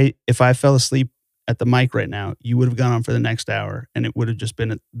if I fell asleep at the mic right now, you would have gone on for the next hour, and it would have just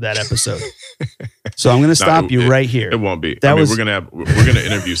been that episode. So I'm going to stop you right here. It won't be. That was, we're gonna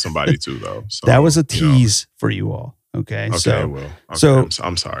interview somebody too, though. So, that was a tease for you all. Okay. Okay, So well, okay, so-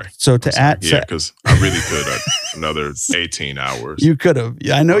 I'm sorry. so to add, Yeah, because I really could another 18 hours. you could have.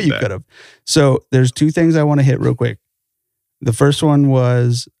 Yeah, I know on you that. could have. So there's two things I want to hit real quick. The first one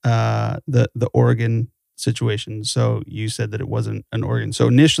was the Oregon situation. So you said that it wasn't an Oregon. So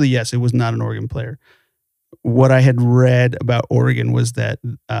initially, yes, it was not an Oregon player. What I had read about Oregon was that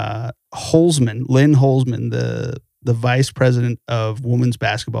Lynn Holzman, the vice president of women's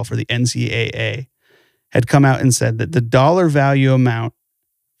basketball for the NCAA, had come out and said that the dollar value amount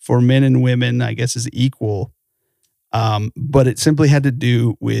for men and women, I guess, is equal. But it simply had to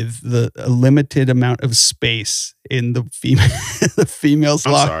do with a limited amount of space in the females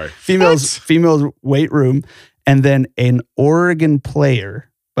I'm lock, sorry. females weight room, and then an Oregon player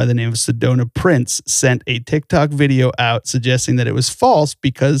by the name of Sedona Prince sent a TikTok video out suggesting that it was false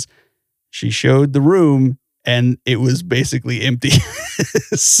because she showed the room and it was basically empty.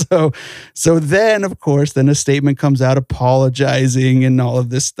 So then, of course, then a statement comes out apologizing and all of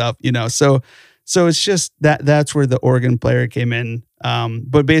this stuff, So it's just that's where the Oregon player came in.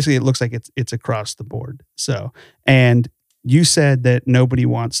 But basically, it looks like it's across the board. So, and you said that nobody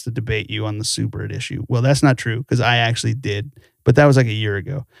wants to debate you on the Subert issue. Well, that's not true because I actually did, but that was like a year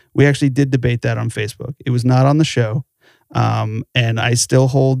ago. We actually did debate that on Facebook. It was not on the show. And I still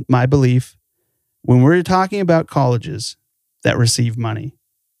hold my belief when we're talking about colleges that receive money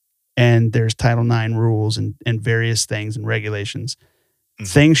and there's Title IX rules and various things and regulations,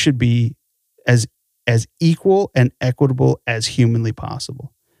 things should be as equal and equitable as humanly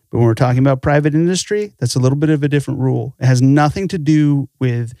possible. But when we're talking about private industry, that's a little bit of a different rule. It has nothing to do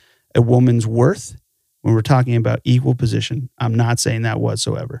with a woman's worth. When we're talking about equal position, I'm not saying that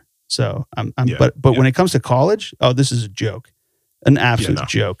whatsoever. So but when it comes to college, this is a joke, an absolute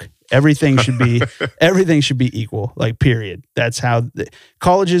joke. Everything should be equal, like period. That's how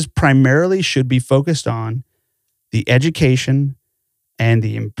colleges primarily should be focused on the education and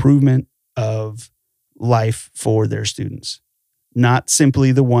the improvement of life for their students, not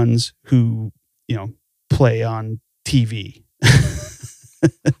simply the ones who, play on TV.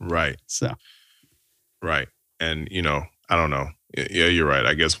 Right. So, right. And, I don't know. Yeah, you're right.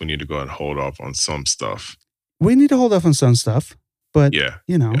 I guess we need to go and hold off on some stuff. we need to hold off on some stuff, but Yeah.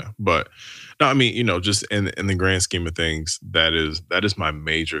 But no, I mean, just in the grand scheme of things, that is my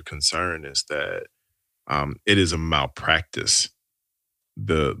major concern is that it is a malpractice,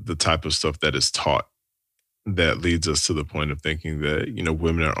 the type of stuff that is taught that leads us to the point of thinking that,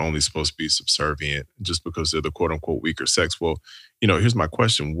 women are only supposed to be subservient just because they're the quote unquote weaker sex. Well, here's my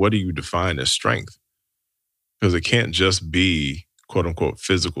question. What do you define as strength? Because it can't just be quote unquote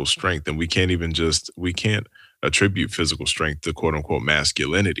physical strength. And we can't attribute physical strength to quote unquote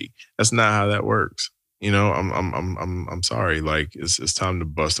masculinity. That's not how that works. I'm sorry. Like it's time to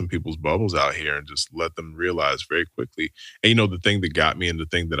bust some people's bubbles out here and just let them realize very quickly. And the thing that got me and the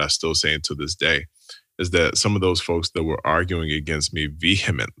thing that I still say to this day is that some of those folks that were arguing against me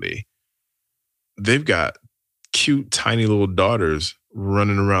vehemently, they've got cute, tiny little daughters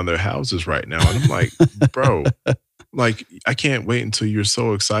running around their houses right now. And I'm like, bro, like I can't wait until you're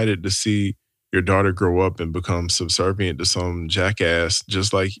so excited to see your daughter grow up and become subservient to some jackass,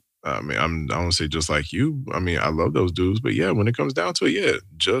 just like, I don't want to say just like you. I mean, I love those dudes, but yeah, when it comes down to it, yeah,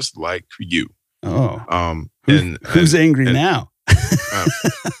 just like you. Oh, who's angry now?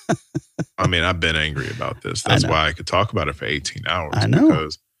 I've been angry about this. That's why I could talk about it for 18 hours. I know.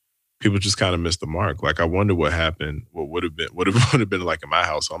 Because people just kind of missed the mark. Like, I wonder what happened, what would have been like in my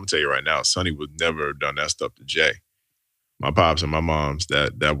house. So I'm gonna tell you right now, Sonny would never have done that stuff to Jay. My pops and my moms,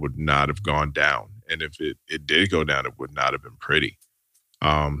 that would not have gone down. And if it did go down, it would not have been pretty.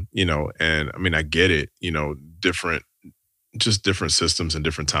 You know, and I mean, I get it, you know, different systems and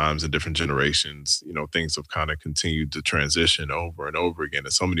different times and different generations, you know, things have kind of continued to transition over and over again.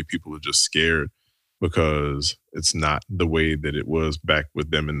 And so many people are just scared because it's not the way that it was back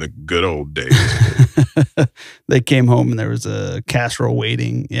with them in the good old days. They came home and there was a casserole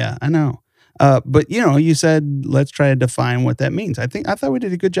waiting. Yeah, I know. But you know, you said let's try to define what that means. I thought we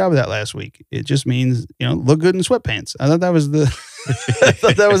did a good job of that last week. It just means, you know, look good in sweatpants. I thought that was I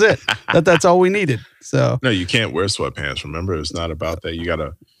thought that was it. That's all we needed. So no, you can't wear sweatpants. Remember, it's not about that. You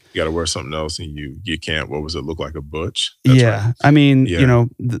gotta wear something else, and you can't. What was it? Look like a butch? That's yeah, right. I mean, you know,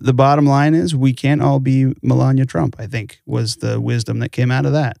 the bottom line is we can't all be Melania Trump, I think, was the wisdom that came out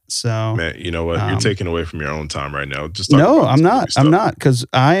of that. So, man, you know what? You're taking away from your own time right now. Just no, I'm not. I'm not, because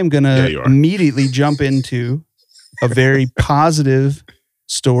I am going to immediately jump into a very positive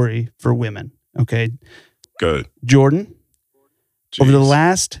story for women. Okay, good. Jordan, over the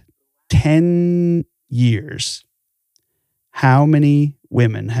last 10 years, how many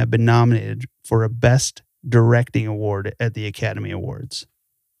women have been nominated for a Best Directing Award at the Academy Awards?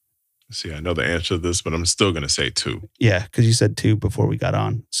 See, I know the answer to this, but I'm still going to say 2. Yeah, because you said 2 before we got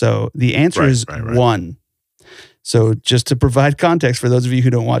on. So the answer is 1. So just to provide context for those of you who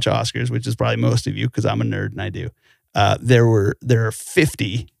don't watch Oscars, which is probably most of you because I'm a nerd and I do, there are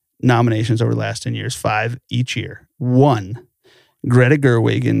 50 nominations over the last 10 years, 5 each year. 1, Greta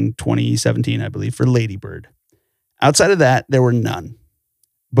Gerwig in 2017, I believe, for Lady Bird. Outside of that, there were none.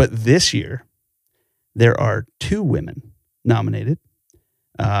 But this year, there are 2 women nominated,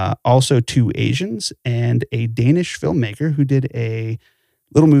 also 2 Asians, and a Danish filmmaker who did a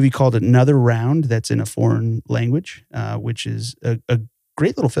little movie called Another Round that's in a foreign language, which is a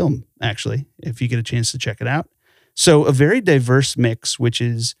great little film, actually, if you get a chance to check it out. So a very diverse mix, which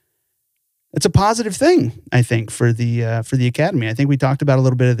is it's a positive thing, I think, for the Academy. I think we talked about a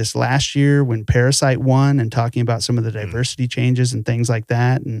little bit of this last year when Parasite won and talking about some of the diversity changes and things like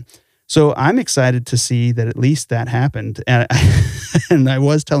that. And so I'm excited to see that at least that happened. And I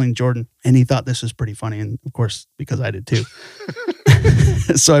was telling Jordan, and he thought this was pretty funny. And of course, because I did too.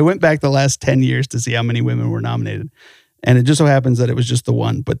 So I went back the last 10 years to see how many women were nominated. And it just so happens that it was just the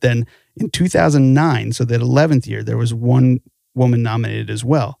one. But then in 2009, so that 11th year, there was 1 woman nominated as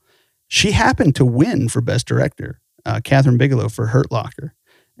well. She happened to win for Best Director, Catherine Bigelow for Hurt Locker.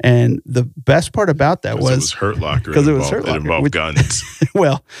 And the best part about that was... It was Hurt Locker. Because it was Hurt Locker. It involved guns.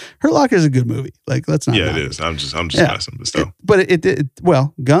 Well, Hurt Locker is a good movie. Like, let's not... Yeah, it is. I'm just messing, but still.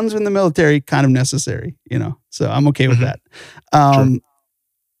 Well, guns in the military, kind of necessary, you know. So I'm okay with that.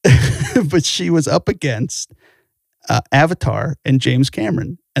 But she was up against Avatar and James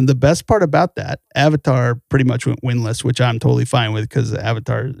Cameron. And the best part about that, Avatar pretty much went winless, which I'm totally fine with because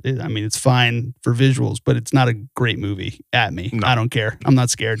Avatar, I mean, it's fine for visuals, but it's not a great movie at me. No. I don't care. I'm not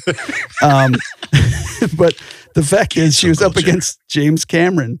scared. But the fact is she was up against James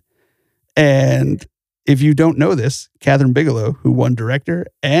Cameron. And if you don't know this, Catherine Bigelow, who won director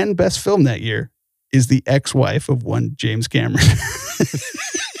and best film that year, is the ex-wife of one James Cameron.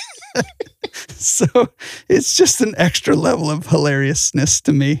 So it's just an extra level of hilariousness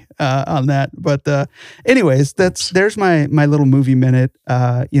to me on that. But anyways, there's my little movie minute.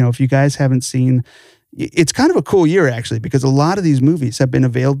 You know, if you guys haven't seen, it's kind of a cool year actually, because a lot of these movies have been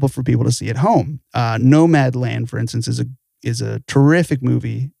available for people to see at home. Nomadland, for instance, is a terrific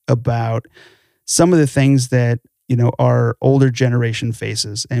movie about some of the things that, you know, our older generation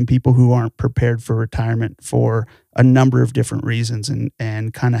faces and people who aren't prepared for retirement for a number of different reasons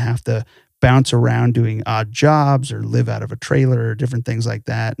and kind of have to bounce around doing odd jobs or live out of a trailer or different things like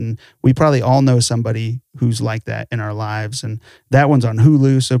that. And we probably all know somebody who's like that in our lives. And that one's on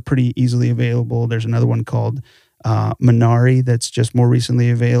Hulu, so pretty easily available. There's another one called Minari that's just more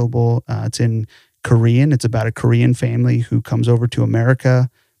recently available. It's in Korean. It's about a Korean family who comes over to America.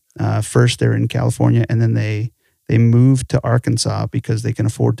 First, they're in California, and then they move to Arkansas because they can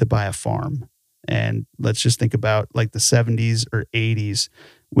afford to buy a farm. And let's just think about like the 70s or 80s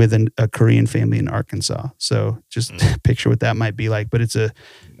with a Korean family in Arkansas. So just picture what that might be like. But it's a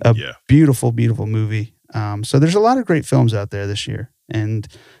beautiful, beautiful movie. So there's a lot of great films out there this year. And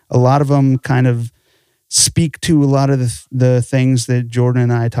a lot of them kind of speak to a lot of the things that Jordan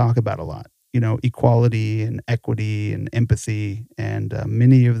and I talk about a lot. You know, equality and equity and empathy. And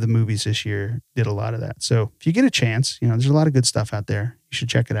many of the movies this year did a lot of that. So if you get a chance, you know, there's a lot of good stuff out there. You should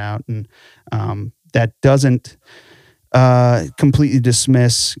check it out. And that doesn't completely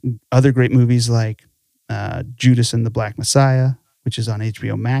dismiss other great movies like Judas and the Black Messiah, which is on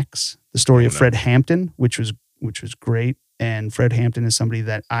HBO Max. The story of Fred Hampton, which was great. And Fred Hampton is somebody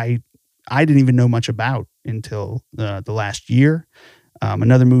that I I didn't even know much about until the last year.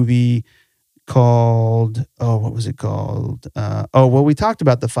 Another movie called, what was it called? We talked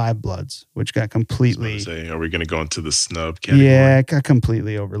about The Five Bloods, which got completely... Are we going to go into the snub category? Yeah, it got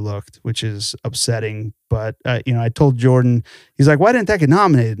completely overlooked, which is upsetting. But, I told Jordan, he's like, why didn't that get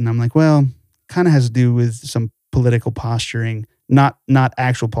nominated? And I'm like, well, kind of has to do with some political posturing, not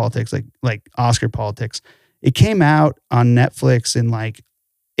actual politics, like Oscar politics. It came out on Netflix in like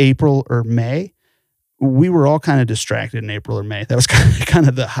April or May. We were all kind of distracted in April or May. That was kind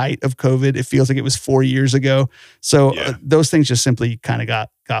of the height of COVID. It feels like it was 4 years ago. So those things just simply kind of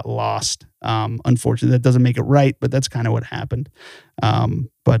got lost. Unfortunately, that doesn't make it right, but that's kind of what happened.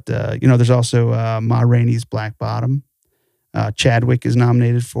 There's also Ma Rainey's Black Bottom. Chadwick is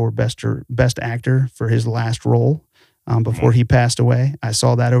nominated for best actor for his last role before he passed away. I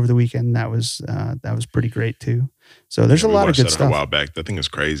saw that over the weekend. That was pretty great too. So there's a lot of good stuff. A while back, that thing is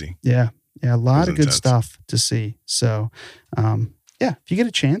crazy. Yeah, a lot of good stuff to see. So, if you get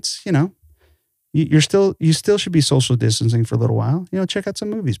a chance, you still should be social distancing for a little while. Check out some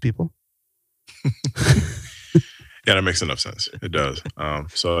movies, people. Yeah, that makes enough sense. It does.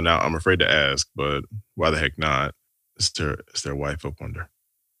 So now I'm afraid to ask, but why the heck not? Is there a wife of wonder?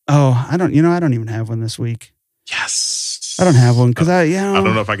 Oh, I don't even have one this week. Yes. I don't have one because I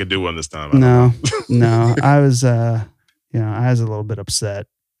don't know if I could do one this time. No. I was, I was a little bit upset,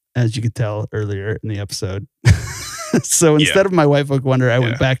 as you could tell earlier in the episode. So instead of my wife of wonder, I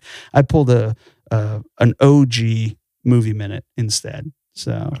went back. I pulled an OG movie minute instead.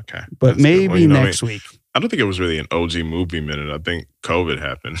 So, okay. But maybe next week. I don't think it was really an OG movie minute. I think COVID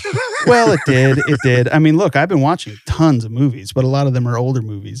happened. Well, it did. It did. I mean, look, I've been watching tons of movies, but a lot of them are older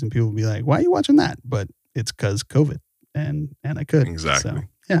movies, and people will be like, "Why are you watching that?" But it's because COVID, and I could. Exactly. So,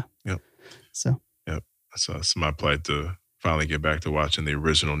 yeah. Yep. So. Yep. So it's my plight to finally get back to watching the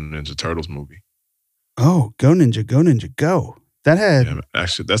original Ninja Turtles movie. Oh, Go Ninja, Go Ninja, Go! That had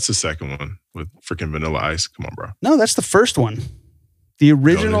actually that's the second one with freaking Vanilla Ice. Come on, bro. No, that's the first one. The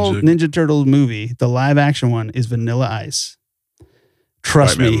original Ninja Turtles movie, the live action one, is Vanilla Ice.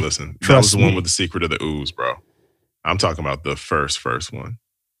 Trust me. Man, listen, that was the one with the Secret of the Ooze, bro. I'm talking about the first one.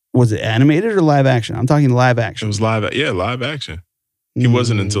 Was it animated or live action? I'm talking live action. It was live action. He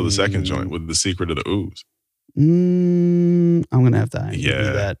wasn't until the second joint with the Secret of the Ooze. I'm gonna have to do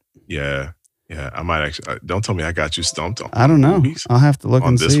that. Yeah. I might actually. Don't tell me I got you stumped on. I don't know. Movies. I'll have to look on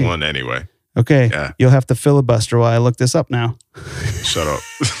and this see. one anyway. Okay. Yeah. You'll have to filibuster while I look this up now. Shut up.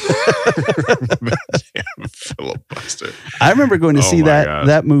 Filibuster. I remember going to see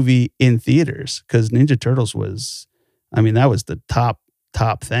that movie in theaters because Ninja Turtles was, that was the top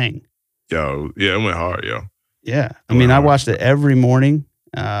thing. Yo, yeah, it went hard, yo. Yeah. I watched it every morning.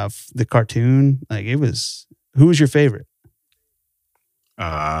 The cartoon, it was, who was your favorite?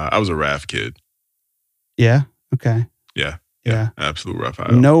 I was a Raph kid. Yeah. Okay. Yeah. Absolute rough.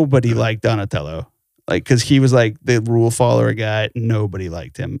 Nobody liked Donatello. Because he was like the rule follower guy. Nobody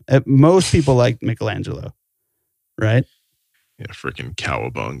liked him. Most people liked Michelangelo. Right? Yeah, freaking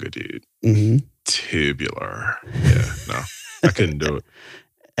cowabunga, dude. Mm-hmm. Tubular. Yeah, no. I couldn't do it.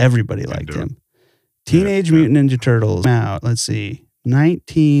 Everybody liked him. Teenage Mutant Ninja Turtles. Now, let's see.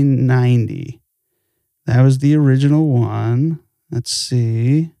 1990. That was the original one. Let's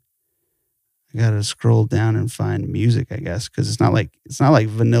see. I gotta scroll down and find music, I guess, because it's not like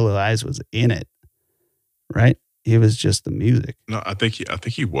Vanilla Ice was in it, right? It was just the music. No, I think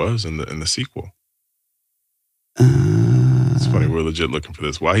he was in the sequel. It's funny, we're legit looking for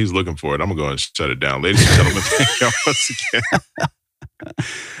this. While he's looking for it, I'm gonna go and shut it down, ladies and gentlemen. Thank y'all once again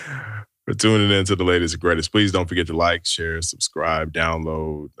for tuning in to the latest and greatest. Please don't forget to like, share, subscribe,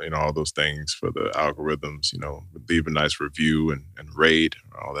 download, all those things for the algorithms. Leave a nice review and rate,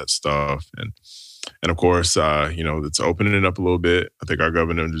 all that stuff. And of course, it's opening it up a little bit. I think our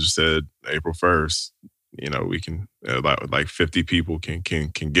governor just said April 1st, we can like 50 people can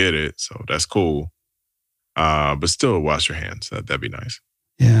get it. So that's cool. But still wash your hands. That'd be nice.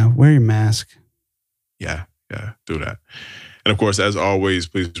 Yeah. Wear your mask. Yeah. Do that. And of course, as always,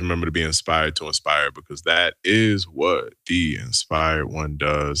 please remember to be inspired to inspire, because that is what the Inspired One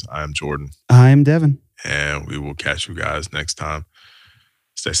does. I'm Jordan. I'm Devin. And we will catch you guys next time.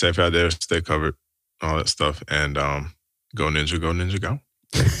 Stay safe out there. Stay covered. All that stuff. And go Ninja, go.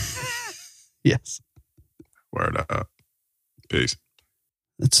 Yes. Word up. Peace.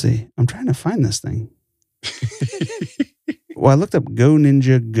 Let's see. I'm trying to find this thing. Well, I looked up Go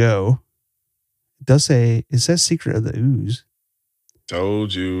Ninja Go. It says Secret of the Ooze.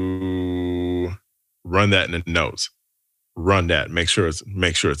 Told you. Run that in the notes. run that. Make sure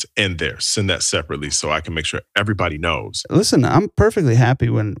it's in there. Send that separately so I can make sure everybody knows. Listen, I'm perfectly happy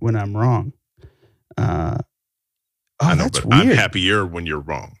when I'm wrong. I know, that's but weird. I'm happier when you're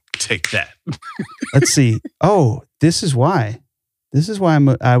wrong. Take that. Let's see. Oh, this is why.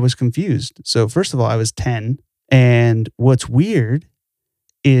 I was confused. So first of all, I was 10. And what's weird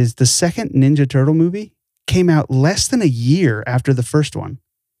is the second Ninja Turtle movie came out less than a year after the first one.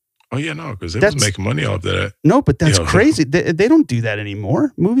 Oh, yeah, no, because they was making money off that. No, but that's crazy. They don't do that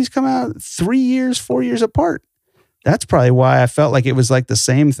anymore. Movies come out 3 years, 4 years apart. That's probably why I felt like it was like the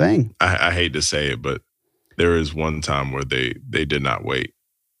same thing. I hate to say it, but there is one time where they did not wait.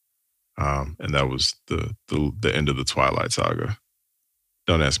 And that was the end of the Twilight Saga.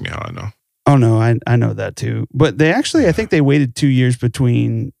 Don't ask me how I know. Oh, no, I know that too. But they actually, I think they waited 2 years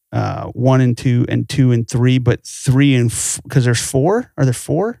between 1 and 2 and 2 and 3, but 3 and because there's 4. Are there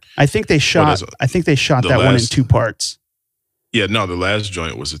 4? I think they shot. That one in 2 parts. Yeah, no, the last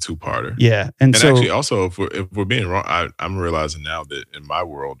joint was a 2-parter. Yeah, and so actually, also, if we're being wrong, I'm realizing now that in my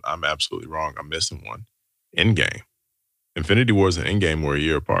world, I'm absolutely wrong. I'm missing one. Endgame. Infinity Wars and Endgame were a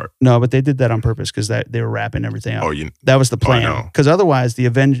year apart. No, but they did that on purpose because they were wrapping everything up. Oh, that was the plan. Because otherwise, the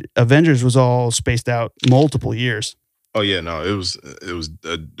Avengers was all spaced out multiple years. Oh yeah, no, it was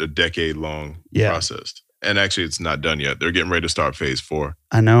a decade long process, and actually, it's not done yet. They're getting ready to start Phase 4.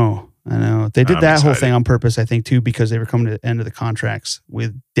 I know. They did that whole thing on purpose, I think, too, because they were coming to the end of the contracts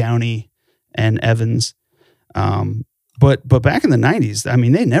with Downey and Evans. But back in the 90s, I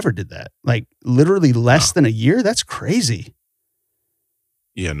mean, they never did that. Like literally less than a year. That's crazy.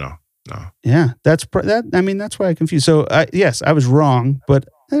 Yeah, no. Yeah, that's why I confused. So yes, I was wrong, but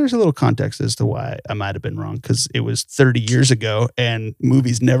there's a little context as to why I might have been wrong because it was 30 years ago and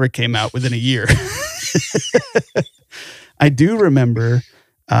movies never came out within a year. I do remember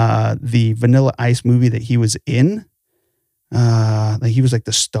the Vanilla Ice movie that he was in. Like he was like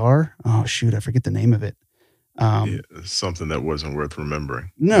the star. Oh shoot, I forget the name of it. Something that wasn't worth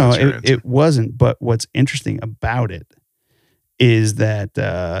remembering. No, it wasn't. But what's interesting about it is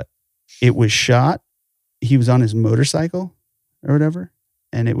that it was shot. He was on his motorcycle or whatever,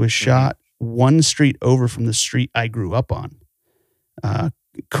 and it was shot one street over from the street I grew up on.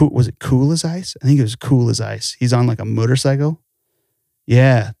 Was it Cool as Ice? I think it was Cool as Ice. He's on like a motorcycle.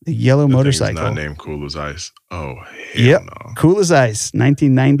 Yeah, the yellow motorcycle. It's not named Cool as Ice. Oh, hell no. Cool as Ice,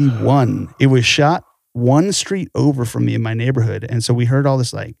 1991. It was shot one street over from me in my neighborhood. And so we heard all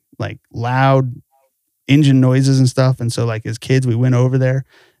this like loud engine noises and stuff. And so like as kids, we went over there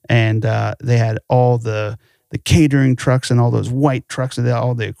and they had all the catering trucks and all those white trucks and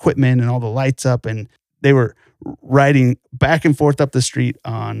all the equipment and all the lights up. And they were riding back and forth up the street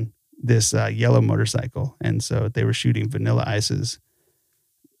on this yellow motorcycle. And so they were shooting Vanilla Ice's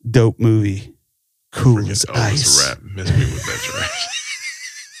dope movie, Cool as Ice. Rap. Miss me with that trash.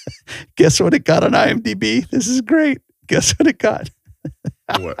 Guess what it got on IMDb? This is great. Guess what it got?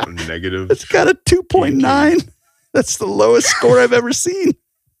 What, negative? It's got a 2.9. That's the lowest score I've ever seen.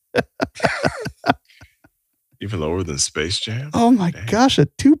 Even lower than Space Jam? Oh my gosh, a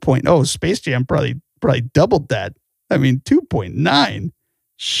 2.0. Space Jam probably doubled that. I mean, 2.9.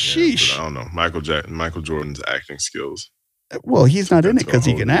 Sheesh. Yeah, I don't know. Michael Jordan's acting skills. Well, he's not in it because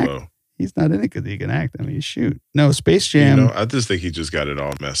he can act. He's not in it because he can act. I mean, shoot. No, Space Jam. I just think he just got it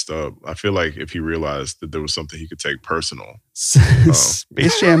all messed up. I feel like if he realized that there was something he could take personal.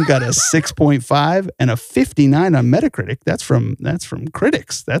 Space Jam got a 6.5 and a 59 on Metacritic. That's from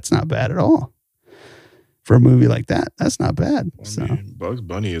critics. That's not bad at all. For a movie like that, that's not bad. I mean, Bugs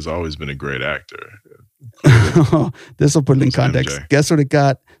Bunny has always been a great actor. This will put it in context. MJ. Guess what it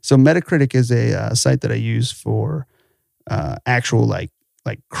got? So Metacritic is a site that I use for actual like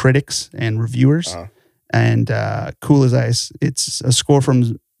critics and reviewers. And Cool as Ice, it's a score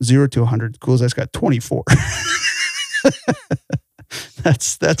from 0 to 100. Cool as Ice got 24.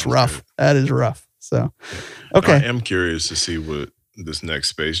 That's rough. That is rough. So, okay. I am curious to see what this next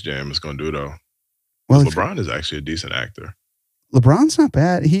Space Jam is going to do, though. Well, LeBron is actually a decent actor. LeBron's not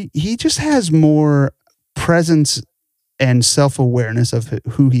bad. He just has more presence and self-awareness of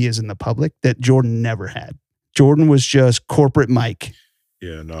who he is in the public that Jordan never had. Jordan was just corporate Mike.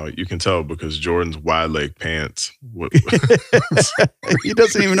 Yeah, no, you can tell because Jordan's wide leg pants. He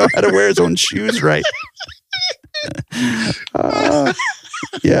doesn't even know how to wear his own shoes right.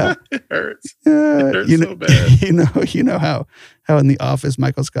 Yeah, it hurts. It hurts so bad. You know how in The Office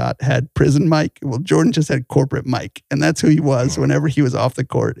Michael Scott had prison Mike. Well, Jordan just had corporate Mike, and that's who he was. Whenever he was off the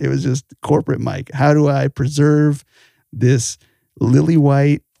court, it was just corporate Mike. How do I preserve this lily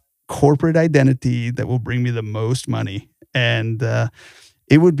white corporate identity that will bring me the most money? And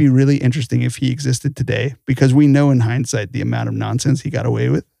it would be really interesting if he existed today, because we know in hindsight the amount of nonsense he got away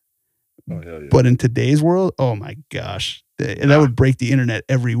with. Oh, hell yeah. But in today's world, oh my gosh, that would break the internet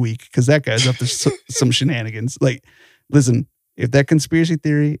every week, because that guy's up to some shenanigans. Like, listen, if that conspiracy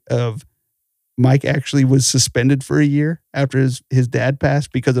theory of Mike actually was suspended for a year after his dad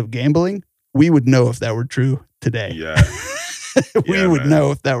passed because of gambling, we would know if that were true today. Yeah. We would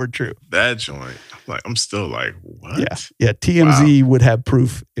know if that were true. That joint, I'm still like, what? Yeah. TMZ would have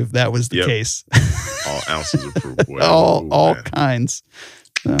proof if that was the case. All ounces of proof. all kinds.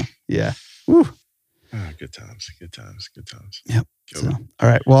 So, yeah. Woo. Oh, good times. Yep. So, all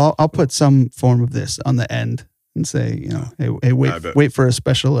right. Well, I'll put some form of this on the end and say, hey, wait for a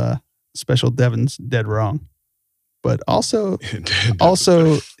special Devin's dead wrong. But also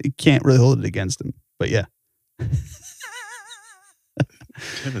you can't really hold it against him. But yeah.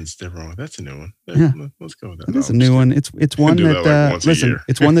 Devin's dead wrong. That's a new one. Yeah. Let's go with that. It is a new one. It's one that listen,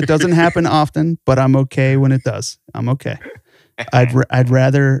 it's one that doesn't happen often, but I'm okay when it does. I'm okay. I'd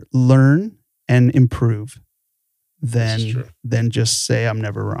rather learn and improve than just say I'm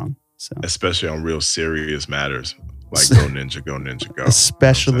never wrong. So especially on real serious matters like go ninja, go.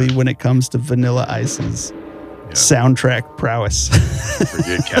 Especially when it comes to Vanilla Ice's soundtrack prowess.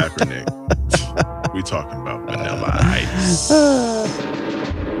 Forget Kaepernick. We talking about Vanilla Ice.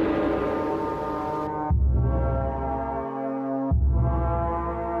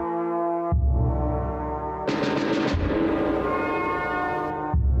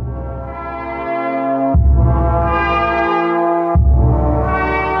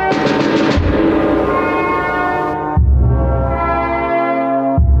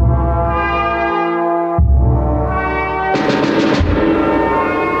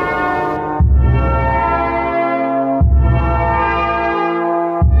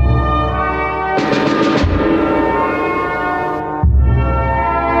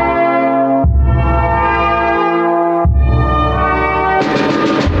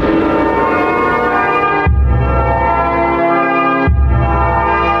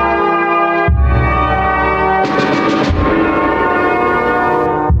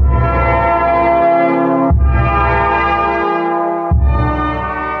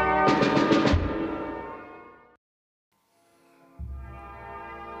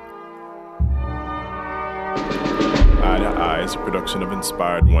 Production of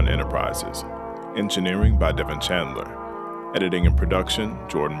Inspired One Enterprises. Engineering by Devin Chandler. Editing and production,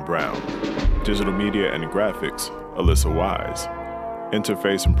 Jordan Brown. Digital media and graphics, Alyssa Wise.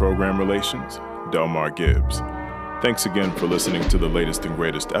 Interface and program relations, Delmar Gibbs. Thanks again for listening to the latest and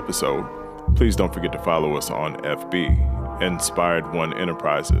greatest episode. Please don't forget to follow us on FB, Inspired One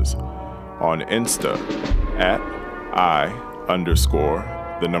Enterprises. On Insta, at I_2_I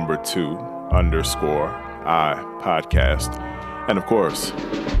podcast. And of course,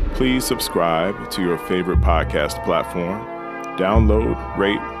 please subscribe to your favorite podcast platform. Download,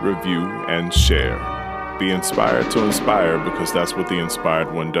 rate, review, and share. Be inspired to inspire, because that's what the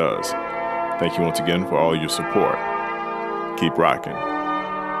Inspired One does. Thank you once again for all your support. Keep rocking.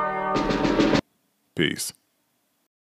 Peace.